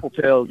saw a triple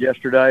tail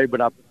yesterday, but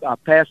I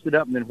passed it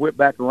up and then whipped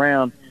back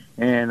around,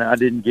 and I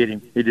didn't get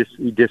him.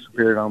 He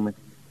disappeared on me.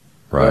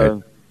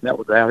 Right. That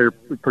was out here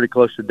pretty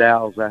close to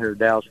Dow's, out here at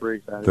Dow's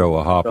Reef. Throw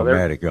a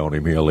hop-o-matic on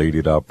him, he'll eat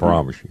it, I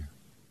promise you.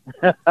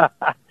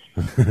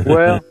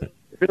 Well,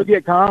 if it'll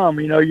get calm,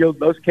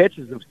 those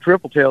catches, those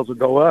triple tails will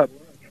go up.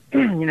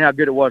 You know how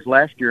good it was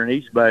last year in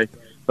East Bay.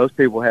 Those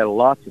people had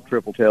lots of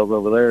triple tails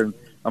over there, and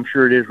I'm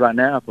sure it is right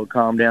now if it'll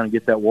calm down and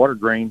get that water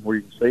green where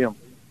you can see them.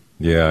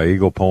 Yeah,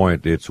 Eagle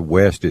Point, it's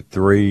west at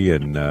 3,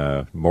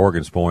 and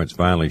Morgan's Point's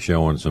finally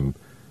showing some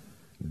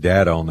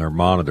data on their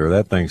monitor.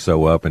 That thing's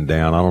so up and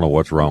down. I don't know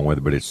what's wrong with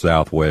it, but it's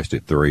southwest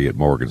at 3 at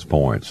Morgan's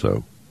Point,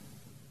 so.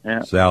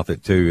 Yeah. South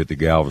at 2 at the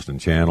Galveston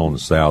Channel, and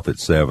south at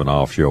 7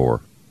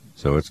 offshore.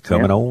 So it's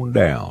coming on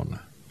down.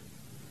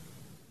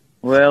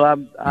 Well,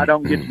 I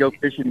don't get to go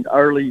fishing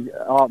early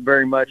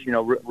very much,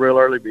 real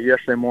early. But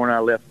yesterday morning I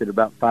left at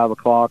about 5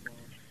 o'clock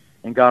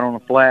and got on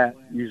a flat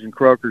using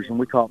croakers, and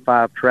we caught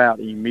 5 trout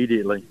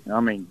immediately. I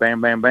mean,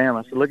 bam, bam, bam.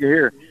 I said, look at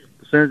here.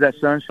 As soon as that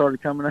sun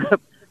started coming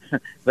up,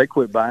 they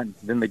quit biting.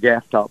 Then the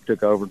gaff top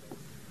took over.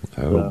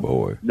 Oh,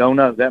 boy. Don't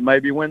know. That may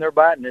be when they're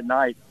biting at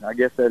night. I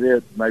guess that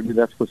is. Maybe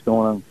that's what's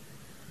going on.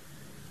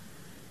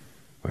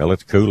 Well,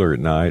 it's cooler at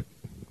night.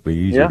 Be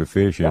easier to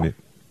fish in it.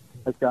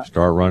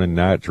 Start running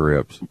night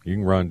trips. You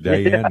can run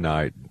day and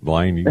night,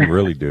 Blain. You can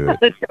really do it.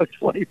 Let's go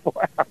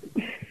 24 hours.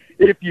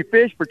 If you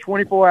fish for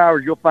 24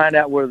 hours, you'll find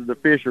out whether the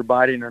fish are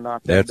biting or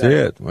not. That's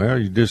it. Well,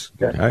 you just,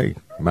 hey,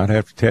 might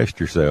have to test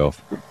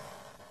yourself.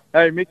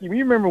 Hey, Mickey, you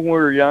remember when we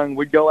were young,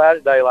 we'd go out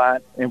at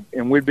daylight,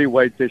 and we'd be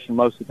wade fishing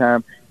most of the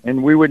time,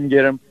 and we wouldn't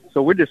get them,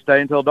 so we'd just stay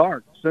until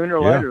dark. Sooner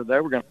or later, they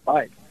were going to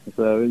fight.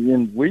 So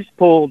and we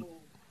pulled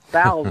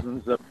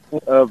thousands of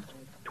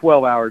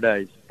 12-hour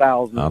days,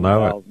 thousands I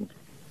know and thousands.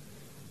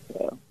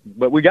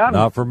 But we got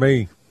them. Not for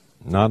me.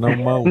 Not no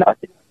more.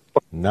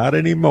 Not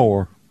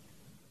anymore.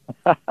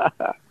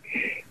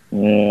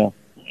 Yeah.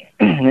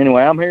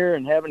 Anyway, I'm here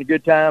and having a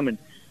good time and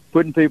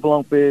putting people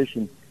on fish,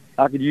 and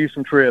I could use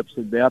some trips.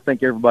 I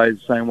think everybody's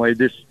the same way.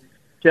 Just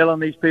telling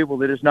these people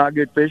that it's not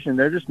good fishing,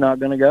 they're just not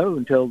going to go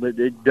until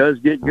it does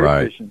get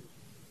good fishing.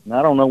 And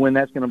I don't know when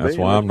that's going to be. That's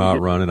why I'm not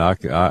running.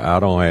 I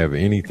don't have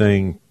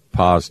anything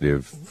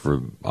positive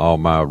for all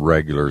my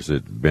regulars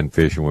that have been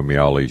fishing with me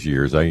all these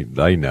years.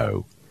 They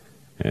know.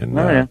 And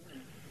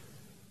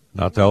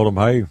I told them,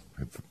 hey,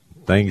 if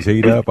things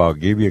heat up, I'll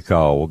give you a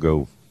call. We'll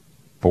go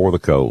pour the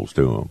coals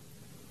to them.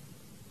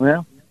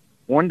 Well,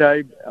 one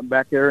day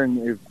back there,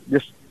 and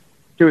just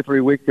 2 or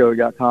 3 weeks ago, it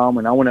got calm,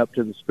 and I went up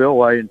to the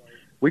spillway, and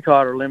we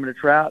caught our limited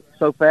trout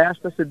so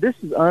fast. I said, this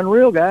is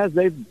unreal, guys.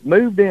 They've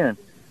moved in.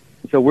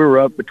 And so we were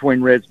up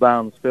between Red Spy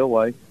and the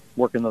spillway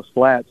working those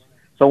flats.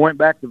 So I went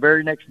back the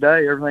very next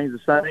day. Everything's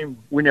the same.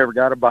 We never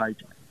got a bite.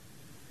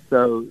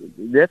 So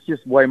that's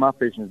just the way my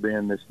fishing's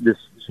been this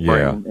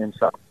spring and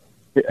summer.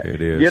 It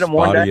is. Get them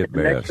one Spotty day, at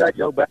the next best. day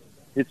go back.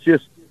 It's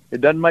just,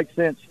 it doesn't make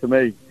sense to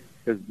me.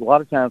 because a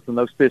lot of times when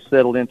those fish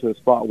settle into a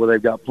spot where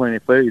they've got plenty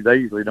of food, they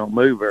usually don't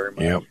move very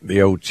much. Yep,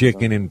 the old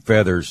chicken and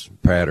feathers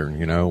pattern,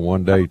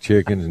 one day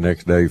chickens,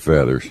 next day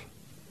feathers.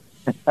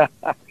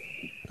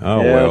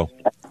 Well.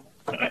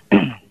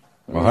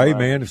 Well, hey,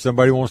 man, if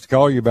somebody wants to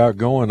call you about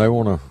going, they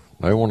want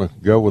to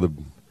go with a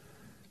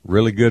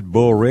really good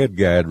bull red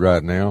guide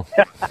right now.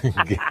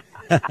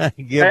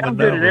 Give I'm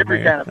good at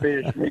every kind of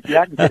fish, Mickey.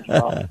 I can catch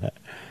them all. Hey,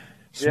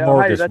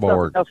 that's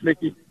something else,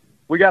 Mickey.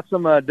 We got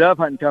some dove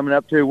hunting coming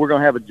up, too. We're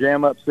going to have a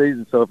jam-up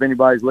season, so if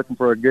anybody's looking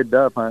for a good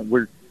dove hunt,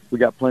 we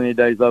got plenty of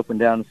days open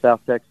down in South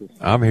Texas.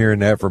 I'm hearing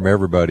that from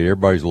everybody.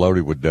 Everybody's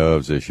loaded with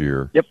doves this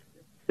year. Yep.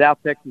 South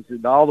Texas,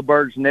 all the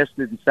birds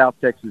nested in South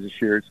Texas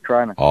this year. It's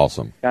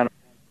awesome. Kind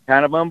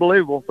of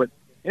unbelievable. But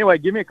anyway,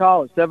 give me a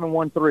call at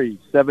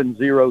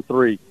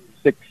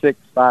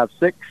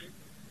 713-703-6656.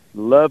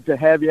 Love to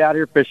have you out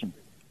here fishing.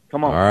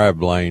 Come on. All right,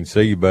 Blain.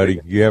 See you,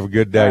 buddy. You have a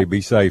good day. Be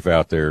safe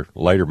out there.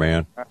 Later,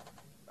 man.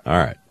 All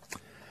right.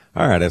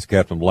 That's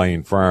Captain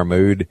Blain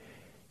Freemont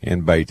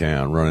in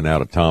Baytown, running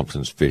out of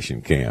Thompson's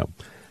Fishing Camp.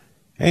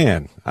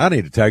 And I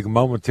need to take a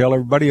moment to tell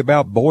everybody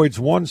about Boyd's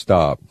One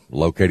Stop,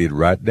 located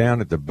right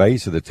down at the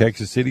base of the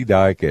Texas City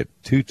Dike at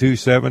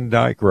 227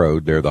 Dike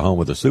Road. They're the home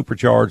of the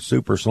supercharged,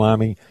 super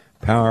slimy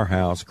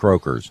powerhouse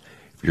croakers.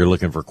 If you're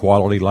looking for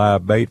quality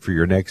live bait for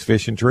your next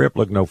fishing trip,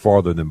 look no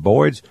farther than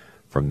Boyd's.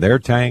 From their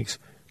tanks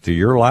to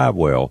your live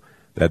well,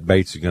 that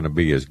bait's going to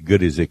be as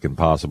good as it can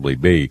possibly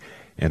be.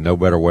 And no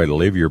better way to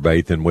live your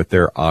bait than with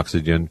their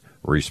oxygen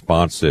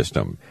response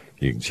system.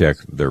 You can check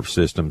their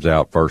systems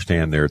out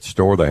firsthand there at the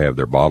store. They have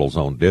their bottles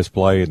on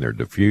display and their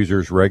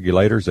diffusers,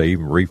 regulators. They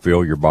even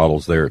refill your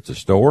bottles there at the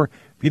store.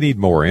 If you need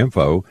more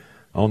info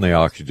on the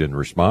oxygen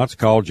response,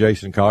 call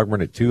Jason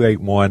Cogburn at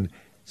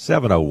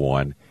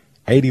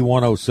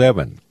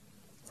 281-701-8107.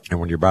 And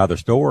when you're by the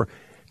store,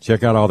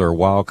 check out all their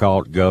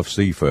wild-caught Gulf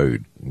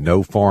seafood,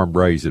 no farm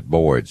braised at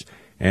Boyd's,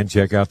 and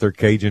check out their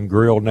Cajun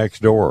Grill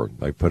next door.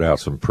 They put out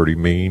some pretty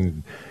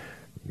mean,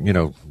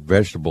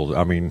 vegetables,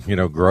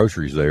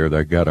 groceries there.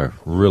 They got a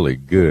really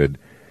good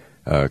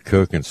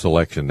cook and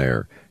selection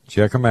there.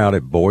 Check them out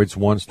at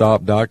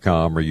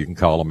boydsonestop.com, or you can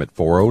call them at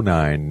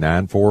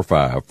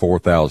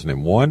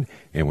 409-945-4001.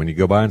 And when you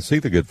go by and see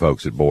the good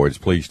folks at Boyd's,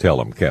 please tell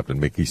them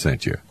Captain Mickey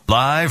sent you.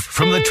 Live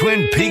from the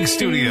Twin Peaks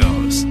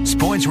studios,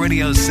 Sports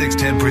Radio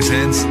 610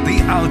 presents The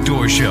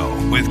Outdoor Show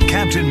with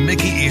Captain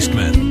Mickey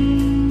Eastman.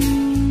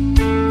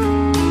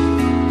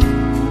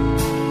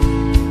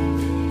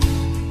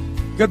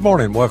 Good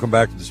morning. Welcome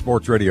back to the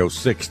Sports Radio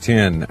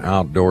 610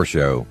 Outdoor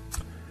Show.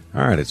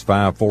 All right, it's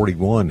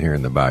 5:41 here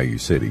in the Bayou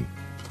City.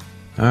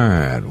 All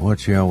right,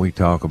 what shall we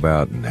talk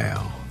about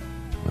now?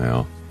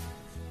 Well,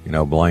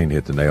 Blain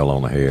hit the nail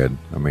on the head.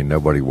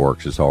 Nobody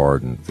works as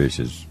hard and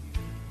fishes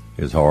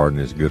as hard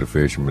and as good a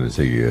fisherman as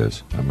he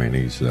is.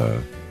 He's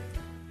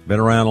been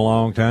around a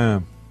long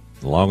time,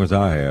 as long as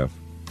I have.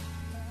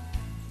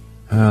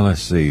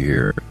 Let's see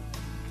here.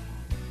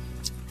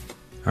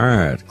 All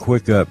right,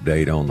 quick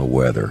update on the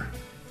weather.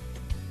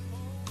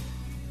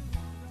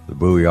 The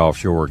buoy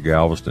offshore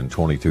Galveston,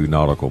 22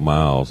 nautical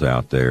miles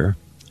out there.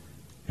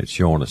 It's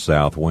showing a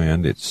south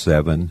wind at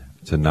 7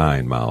 to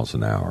 9 miles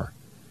an hour.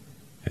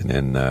 And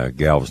then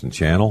Galveston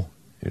Channel,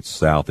 it's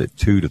south at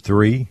 2 to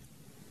 3.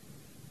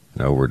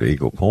 And over to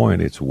Eagle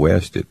Point, it's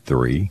west at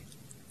 3.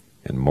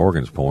 And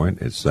Morgan's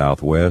Point, it's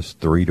southwest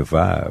 3 to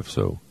 5.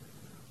 So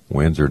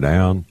winds are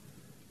down.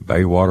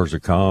 Bay waters are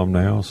calm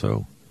now.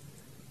 So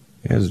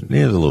it is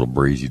a little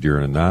breezy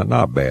during the night.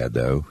 Not bad,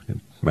 though.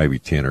 Maybe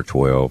 10 or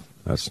 12.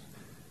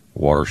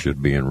 Water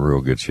should be in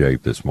real good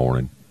shape this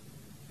morning.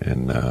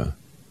 And,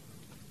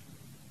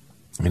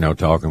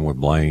 talking with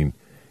Blain,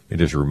 it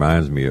just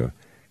reminds me of,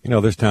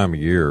 this time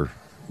of year,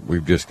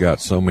 we've just got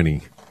so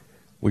many,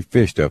 we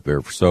fished up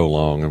there for so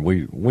long, and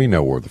we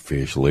know where the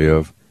fish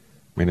live.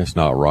 It's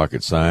not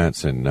rocket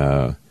science, and,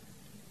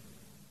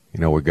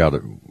 we got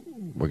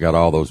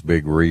all those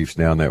big reefs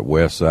down that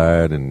west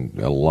side and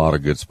a lot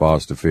of good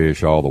spots to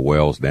fish, all the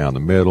wells down the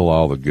middle,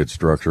 all the good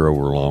structure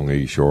over along the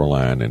east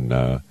shoreline,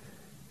 and,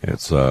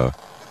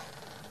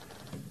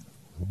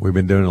 we've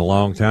been doing it a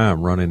long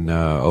time, running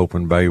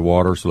open bay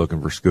waters,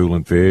 looking for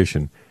schooling fish.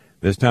 And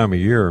this time of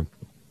year,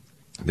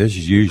 this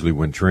is usually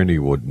when Trinity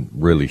would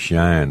really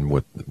shine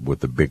with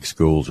the big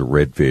schools of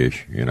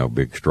redfish,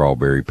 big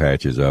strawberry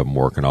patches of them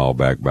working all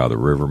back by the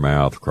river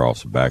mouth,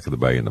 across the back of the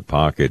bay in the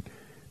pocket,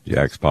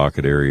 Jack's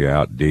Pocket area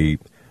out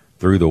deep,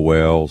 through the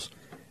wells,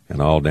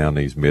 and all down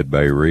these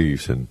mid-bay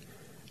reefs. And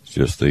it's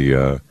just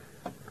it's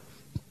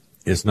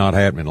not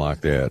happening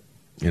like that.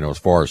 As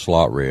far as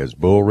slot reds,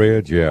 bull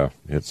reds, yeah,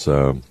 it's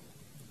how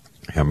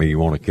many you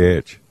want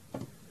to catch?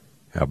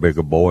 How big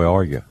a boy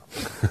are you?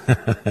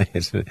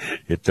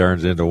 It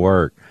turns into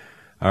work.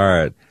 All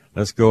right,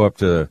 let's go up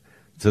to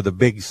the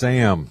Big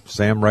Sam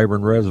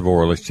Rayburn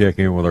Reservoir. Let's check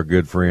in with our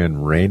good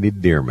friend Randy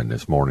Deerman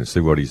this morning,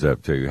 see what he's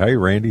up to. Hey,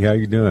 Randy, how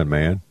you doing,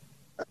 man?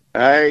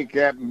 Hey,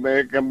 Captain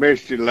Mick, I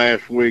missed you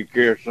last week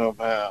here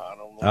somehow. I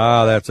don't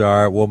know. That's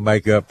all right. We'll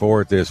make up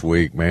for it this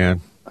week, man.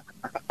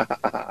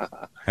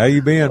 How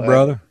you been,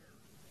 brother?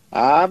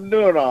 I'm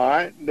doing all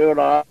right. Doing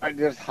all right.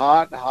 Just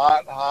hot.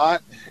 Oh,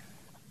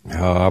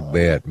 I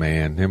bet,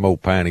 man. Them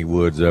old piney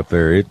woods up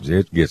there,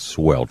 it gets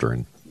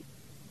sweltering.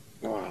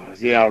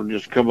 Yeah, I'll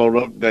just come on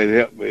up there and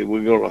help me.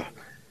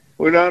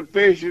 We're not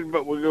fishing,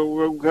 but we're gonna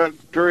go cut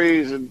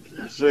trees and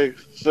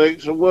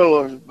sink some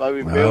willows.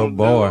 Maybe build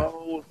boy.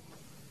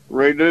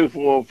 Redo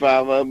 4 or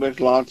 5 of them. It's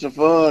lots of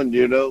fun,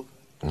 you know.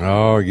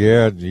 Oh,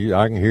 yeah,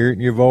 I can hear it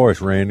in your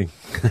voice, Randy.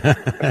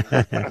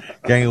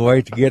 Can't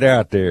wait to get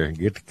out there and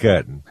get to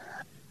cutting.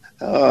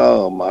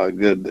 Oh, my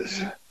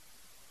goodness.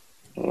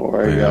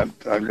 I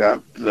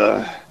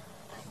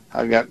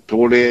got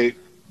 28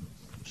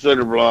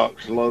 cinder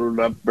blocks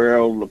loaded up there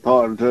on the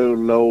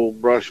pontoon, the old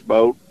brush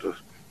boat.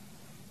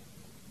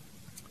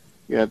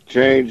 Got the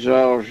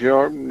chainsaw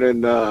sharpened,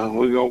 and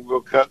we're going to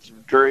go cut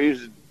some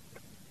trees and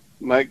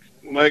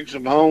make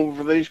some home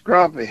for these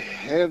crappie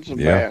and some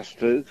bass,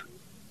 too.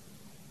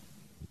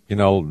 You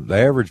know, the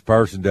average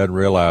person doesn't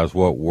realize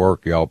what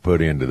work y'all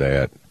put into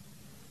that.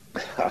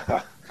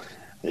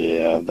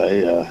 Yeah,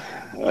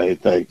 they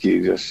think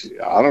you just,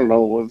 I don't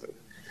know what,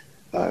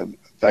 I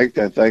think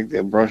they think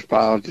the brush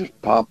piles just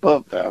pop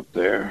up out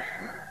there.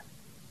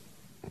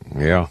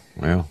 Yeah,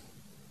 well,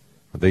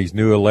 with these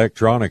new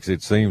electronics,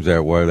 it seems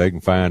that way. They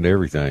can find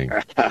everything.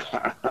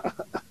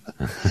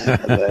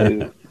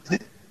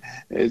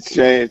 It's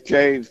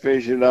changed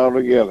fishing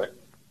altogether.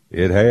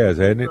 It has,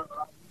 hasn't it?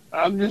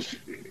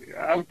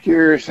 I'm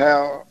curious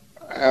how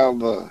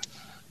the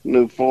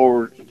new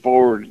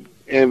forward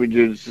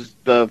imaging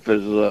stuff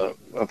is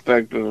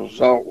affecting the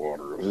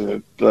saltwater.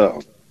 Is it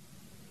are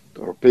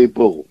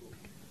people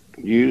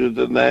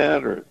using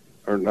that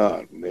or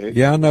not, Nick?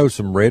 Yeah, I know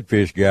some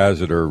redfish guys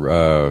that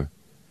are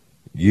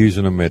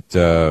using them.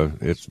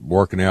 It's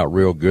working out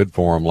real good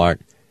for them. Like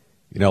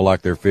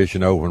they're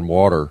fishing open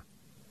water,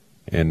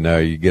 and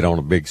you get on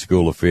a big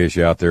school of fish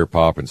out there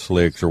popping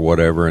slicks or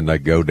whatever, and they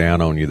go down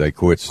on you. They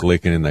quit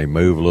slicking and they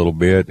move a little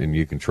bit, and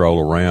you can troll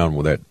around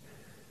with that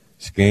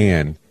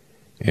scan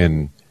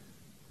and,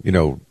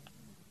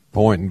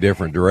 point in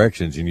different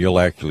directions, and you'll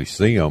actually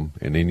see them,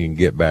 and then you can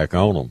get back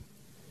on them.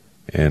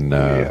 And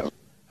I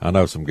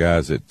know some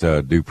guys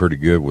that do pretty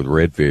good with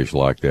redfish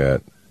like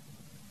that.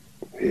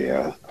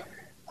 Yeah,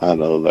 I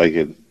know they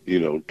can,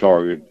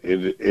 target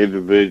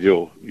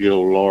individual,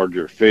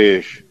 larger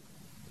fish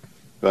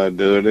by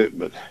doing it,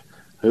 but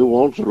who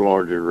wants a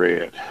larger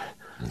red?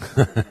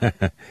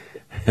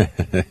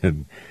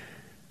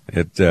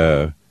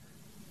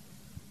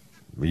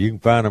 You can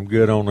find them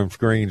good on them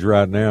screens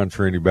right now in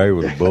Trinity Bay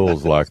with the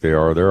bulls like they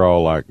are. They're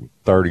all like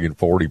 30 and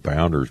 40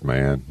 pounders,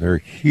 man. They're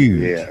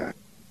huge.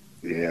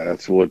 Yeah,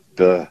 that's what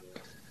my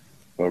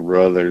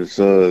brother and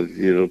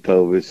son,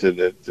 told me. Said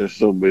that there's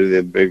so many of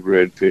them big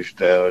redfish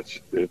now.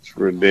 It's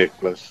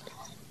ridiculous.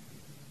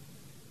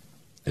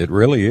 It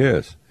really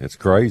is. It's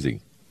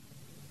crazy.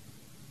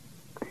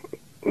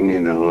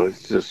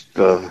 It's just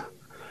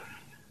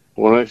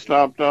when I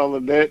stopped all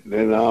the netting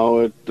and all,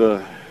 it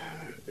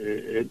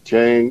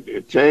changed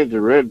the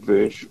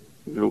redfish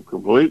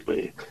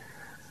completely.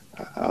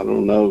 I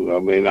don't know. I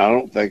mean, I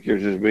don't think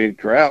there's as many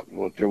trout as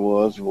what there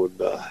was when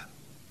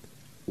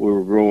we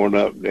were growing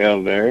up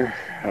down there.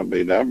 I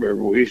mean, I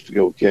remember we used to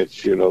go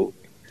catch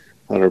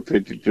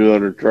 150,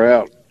 200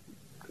 trout,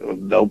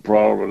 no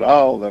problem at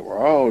all, that were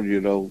all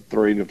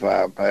 3 to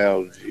 5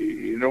 pounds.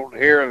 You don't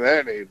hear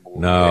that anymore.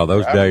 No,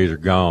 those days are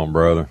gone,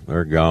 brother.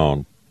 They're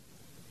gone.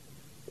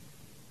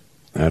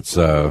 That's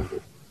a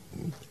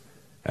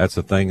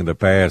thing of the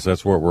past.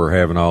 That's what we're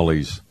having all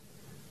these,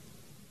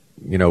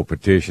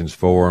 petitions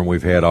for, and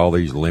we've had all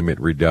these limit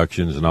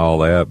reductions and all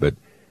that. But,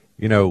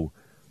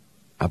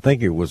 I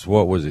think it was,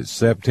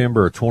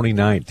 September of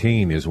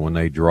 2019 is when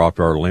they dropped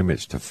our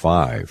limits to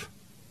 5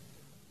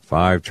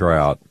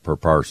 trout per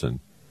person,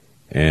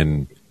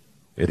 and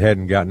it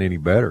hadn't gotten any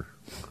better.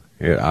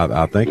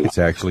 I think it's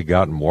actually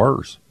gotten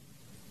worse.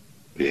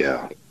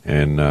 Yeah.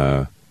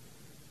 And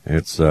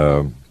it's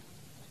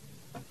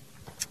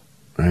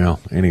well,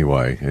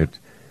 anyway,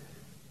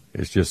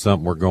 it's just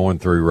something we're going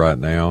through right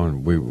now,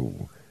 and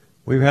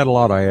we've had a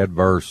lot of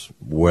adverse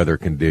weather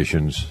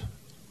conditions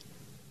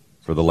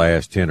for the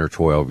last 10 or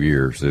 12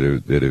 years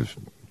that have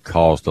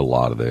caused a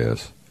lot of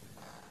this.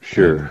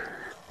 Sure.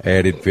 And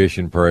added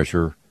fishing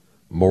pressure,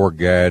 more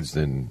gads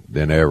than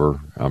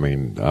ever. I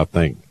mean,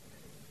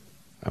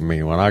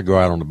 when I go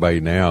out on the bay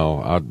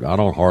now, I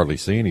don't hardly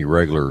see any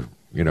regular,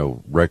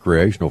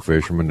 recreational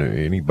fishermen.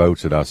 Any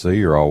boats that I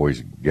see are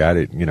always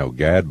gad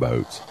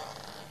boats.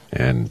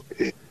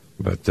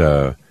 But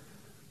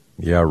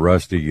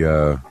Rusty,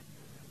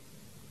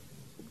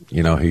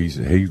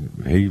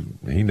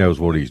 he knows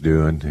what he's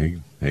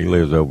doing. He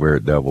lives over there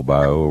at Double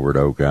Bayou over at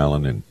Oak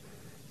Island,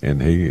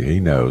 and he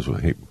knows.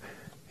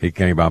 He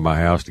came by my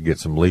house to get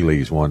some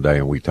lilies one day,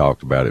 and we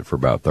talked about it for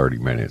about 30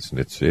 minutes, and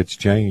it's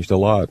changed a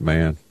lot,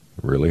 man.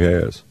 It really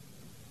has.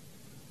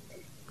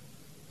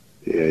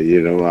 Yeah,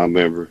 I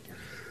remember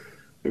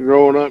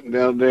growing up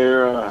down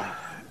there,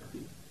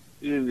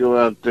 you'd go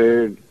out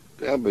there,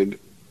 I mean,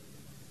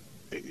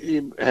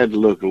 you had to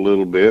look a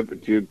little bit,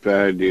 but you'd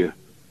find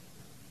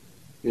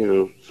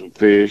some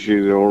fish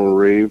either on a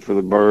reef for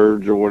the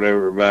birds or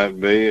whatever it might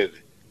be. And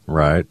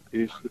right.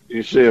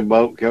 You see a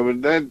boat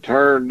coming, then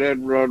turn,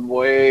 then run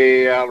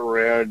way out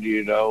around.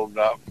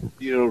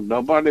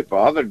 Nobody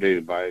bothered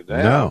anybody.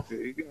 Now, No.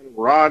 you got a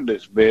rod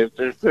that's bent.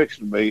 There's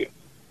fixing to be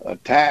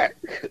attack.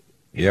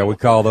 Yeah, we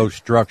call those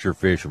structure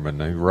fishermen.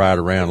 They ride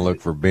around and look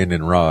for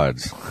bending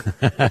rods.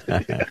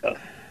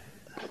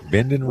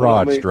 Bending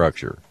rod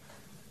structure.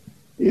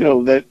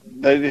 That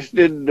they just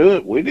didn't do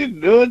it. We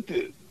didn't do it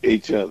to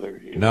each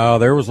other. No,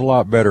 there was a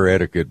lot better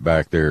etiquette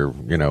back there,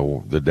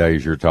 the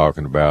days you're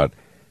talking about.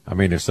 I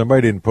mean, if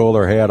somebody didn't pull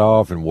their hat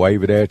off and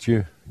wave it at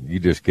you, you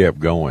just kept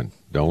going.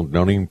 Don't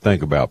even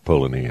think about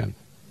pulling in.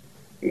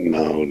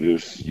 No,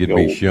 just You'd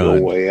be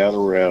shunned. Go way out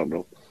around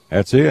them.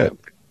 That's it.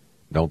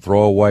 Don't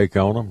throw a wake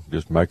on them.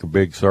 Just make a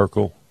big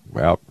circle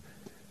out,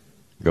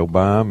 go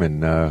by them,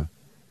 and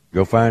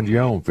go find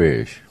your own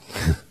fish.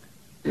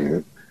 Yeah.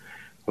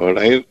 Well,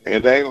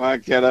 it ain't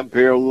like that up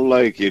here on the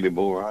lake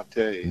anymore, I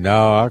tell you.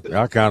 No,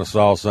 I kind of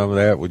saw some of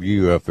that with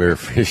you up there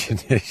fishing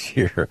this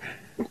year.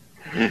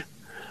 I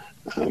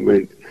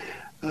mean,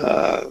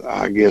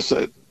 I guess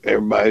that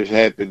everybody's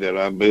happy that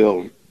I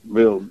build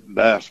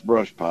nice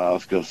brush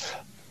piles because.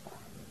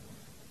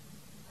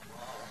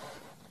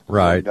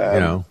 Right,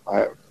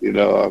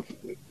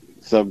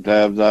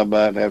 sometimes I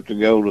might have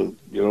to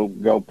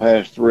go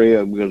past 3 of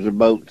them because the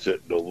boat's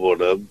sitting on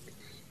one of them.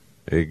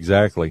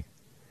 Exactly.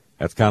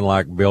 That's kind of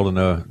like building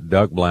a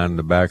duck blind in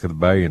the back of the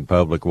bay in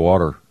public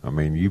water. I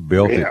mean, you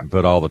built it and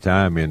put all the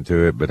time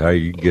into it, but hey,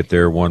 you get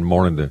there one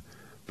morning to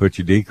put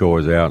your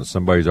decoys out and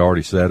somebody's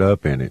already set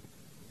up in it.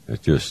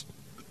 It's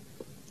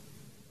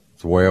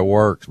the way it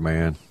works,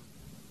 man.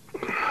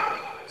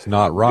 It's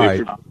not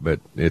right,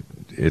 but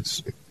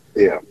it's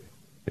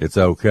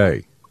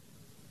okay.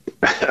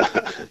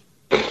 It's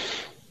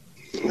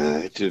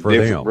a for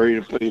different them. breed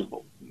of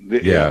people.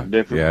 Yeah,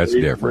 it's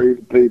different. Breed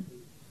of people.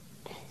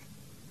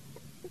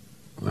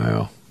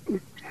 Well,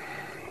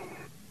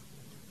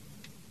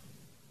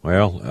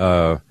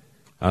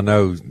 I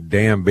know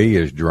Dam B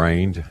is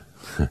drained.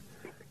 I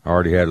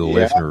already had a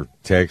listener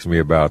text me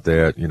about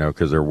that,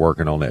 because they're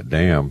working on that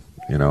dam.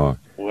 Well,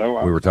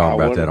 we were talking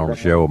about that on the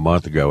show a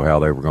month ago, how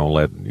they were going to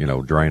let,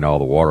 drain all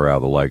the water out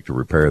of the lake to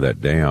repair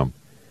that dam.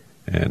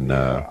 And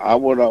I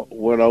went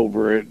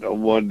over it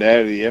on one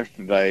day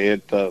yesterday.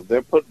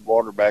 They're putting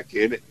water back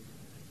in it.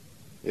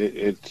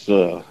 It's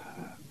of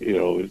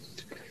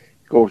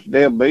course,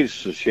 Dam B's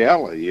so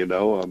shallow,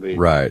 I mean,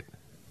 right.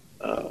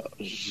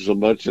 So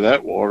much of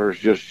that water is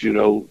just,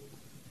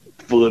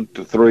 foot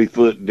to 3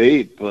 foot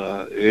deep.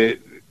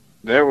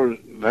 There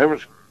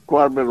was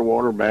quite a bit of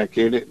water back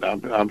in it.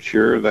 I'm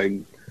sure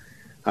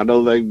I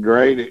know they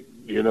drain it,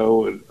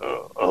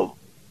 a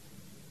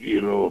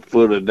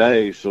foot a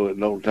day, so it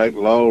don't take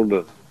long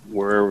to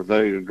where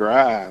everything is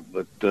dry.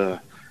 But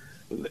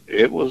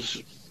it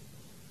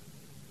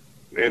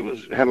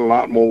had a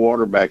lot more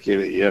water back in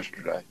it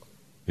yesterday.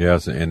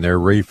 Yes, and they're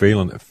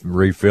refilling it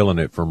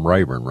from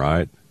Rayburn,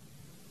 right?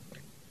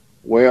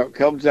 Well, it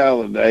comes out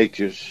of the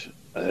ditches,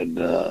 and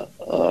they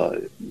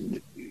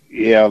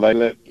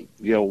let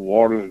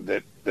water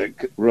that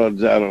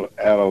runs out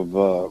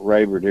of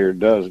Rayburn here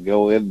does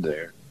go in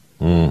there.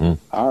 Mm-hmm.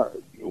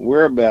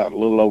 We're about a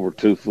little over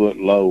 2 foot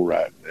low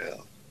right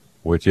now,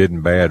 which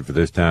isn't bad for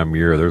this time of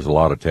year. There's a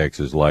lot of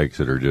Texas lakes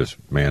that are just,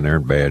 man, they're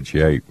in bad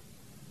shape.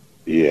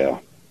 Yeah.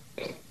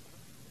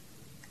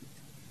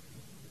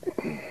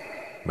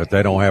 But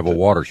they don't have a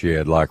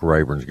watershed like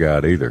Rayburn's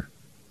got either.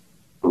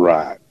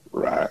 Right.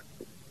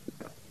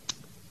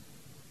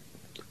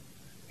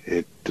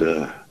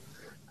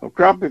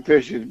 Crappie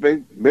fishing's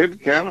been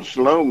kind of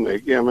slow,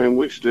 Mickey. I mean,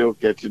 we still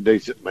catch a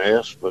decent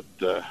mess, but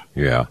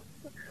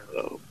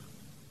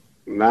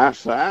nice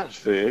size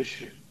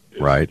fish.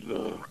 Right.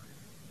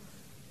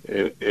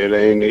 It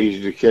ain't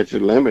easy to catch a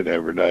limit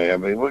every day. I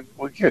mean,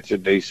 we catch a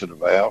decent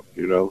amount,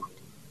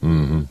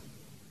 Mm-hmm.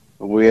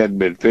 We hadn't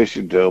been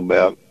fishing till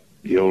about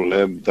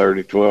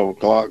 11:30, 12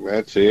 o'clock.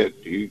 That's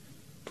it.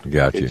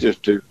 Gotcha. It's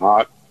just too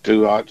hot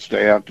to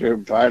stay out there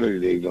and fight it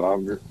any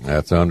longer.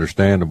 That's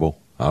understandable.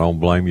 I don't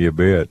blame you a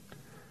bit.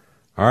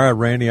 All right,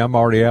 Randy, I'm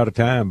already out of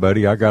time,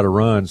 buddy. I got to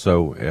run.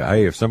 So,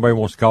 hey, if somebody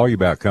wants to call you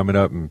about coming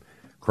up and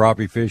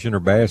crappie fishing or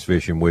bass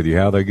fishing with you,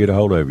 how they get a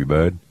hold of you,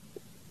 bud?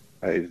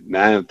 Hey,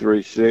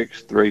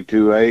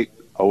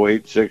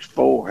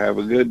 936-328-0864. Have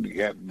a good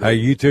day. Hey,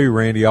 you too,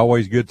 Randy.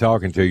 Always good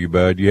talking to you,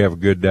 bud. You have a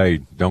good day.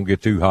 Don't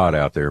get too hot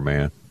out there,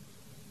 man.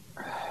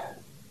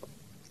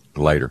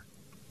 Later.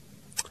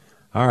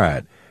 All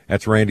right.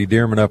 That's Randy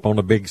Deerman up on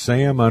the Big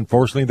Sam.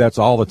 Unfortunately, that's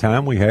all the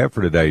time we have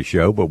for today's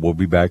show, but we'll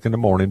be back in the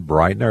morning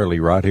bright and early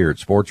right here at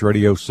Sports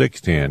Radio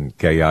 610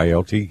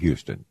 KILT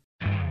Houston.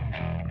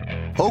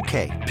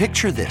 Okay,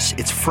 picture this.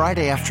 It's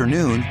Friday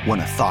afternoon when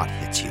a thought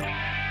hits you.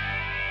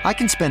 I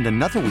can spend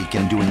another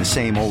weekend doing the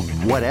same old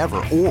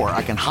whatever, or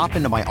I can hop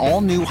into my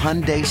all-new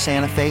Hyundai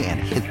Santa Fe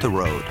and hit the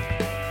road.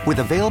 With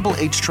available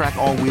H-Track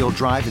all-wheel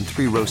drive and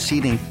 3-row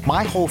seating,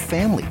 my whole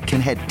family can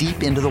head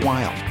deep into the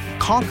wild.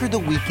 Conquer the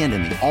weekend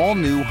in the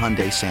all-new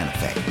Hyundai Santa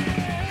Fe.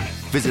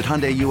 Visit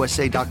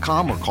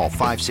HyundaiUSA.com or call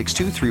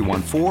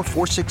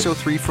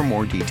 562-314-4603 for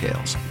more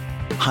details.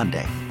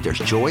 Hyundai, there's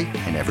joy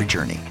in every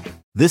journey.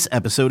 This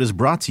episode is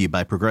brought to you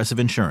by Progressive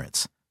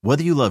Insurance.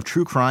 Whether you love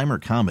true crime or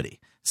comedy,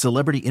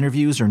 celebrity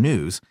interviews or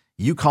news,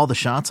 you call the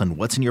shots on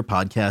what's in your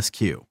podcast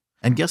queue.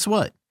 And guess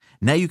what?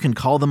 Now you can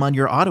call them on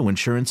your auto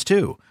insurance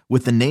too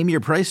with the Name Your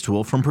Price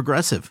tool from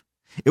Progressive.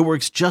 It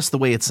works just the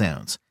way it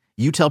sounds.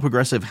 You tell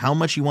Progressive how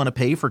much you want to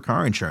pay for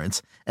car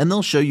insurance, and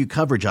they'll show you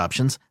coverage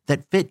options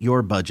that fit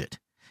your budget.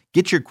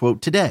 Get your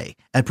quote today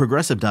at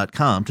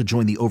Progressive.com to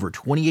join the over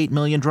 28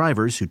 million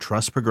drivers who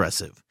trust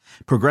Progressive.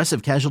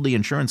 Progressive Casualty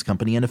Insurance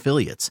Company and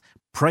Affiliates.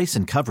 Price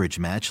and coverage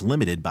match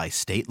limited by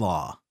state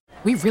law.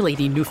 We really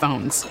need new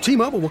phones.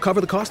 T-Mobile will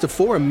cover the cost of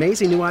 4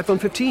 amazing new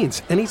iPhone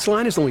 15s, and each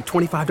line is only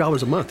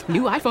 $25 a month.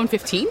 New iPhone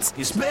 15s?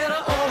 It's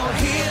better over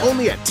here.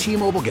 Only at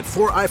T-Mobile, get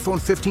 4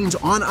 iPhone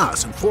 15s on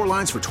us and 4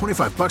 lines for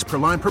 $25 per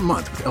line per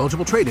month with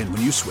eligible trade-in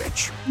when you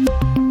switch.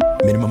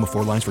 Minimum of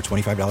 4 lines for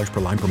 $25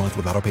 per line per month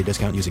with autopay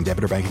discount using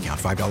debit or bank account.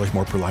 $5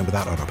 more per line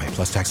without autopay,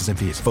 plus taxes and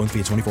fees. Phone fee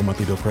at 24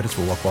 monthly bill credits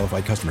for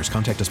well-qualified customers.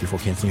 Contact us before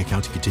canceling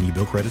account to continue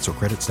bill credits or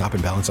credit stop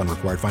and balance on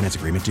required finance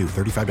agreement due.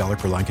 $35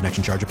 per line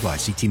connection charge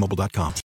applies. See T-Mobile.com.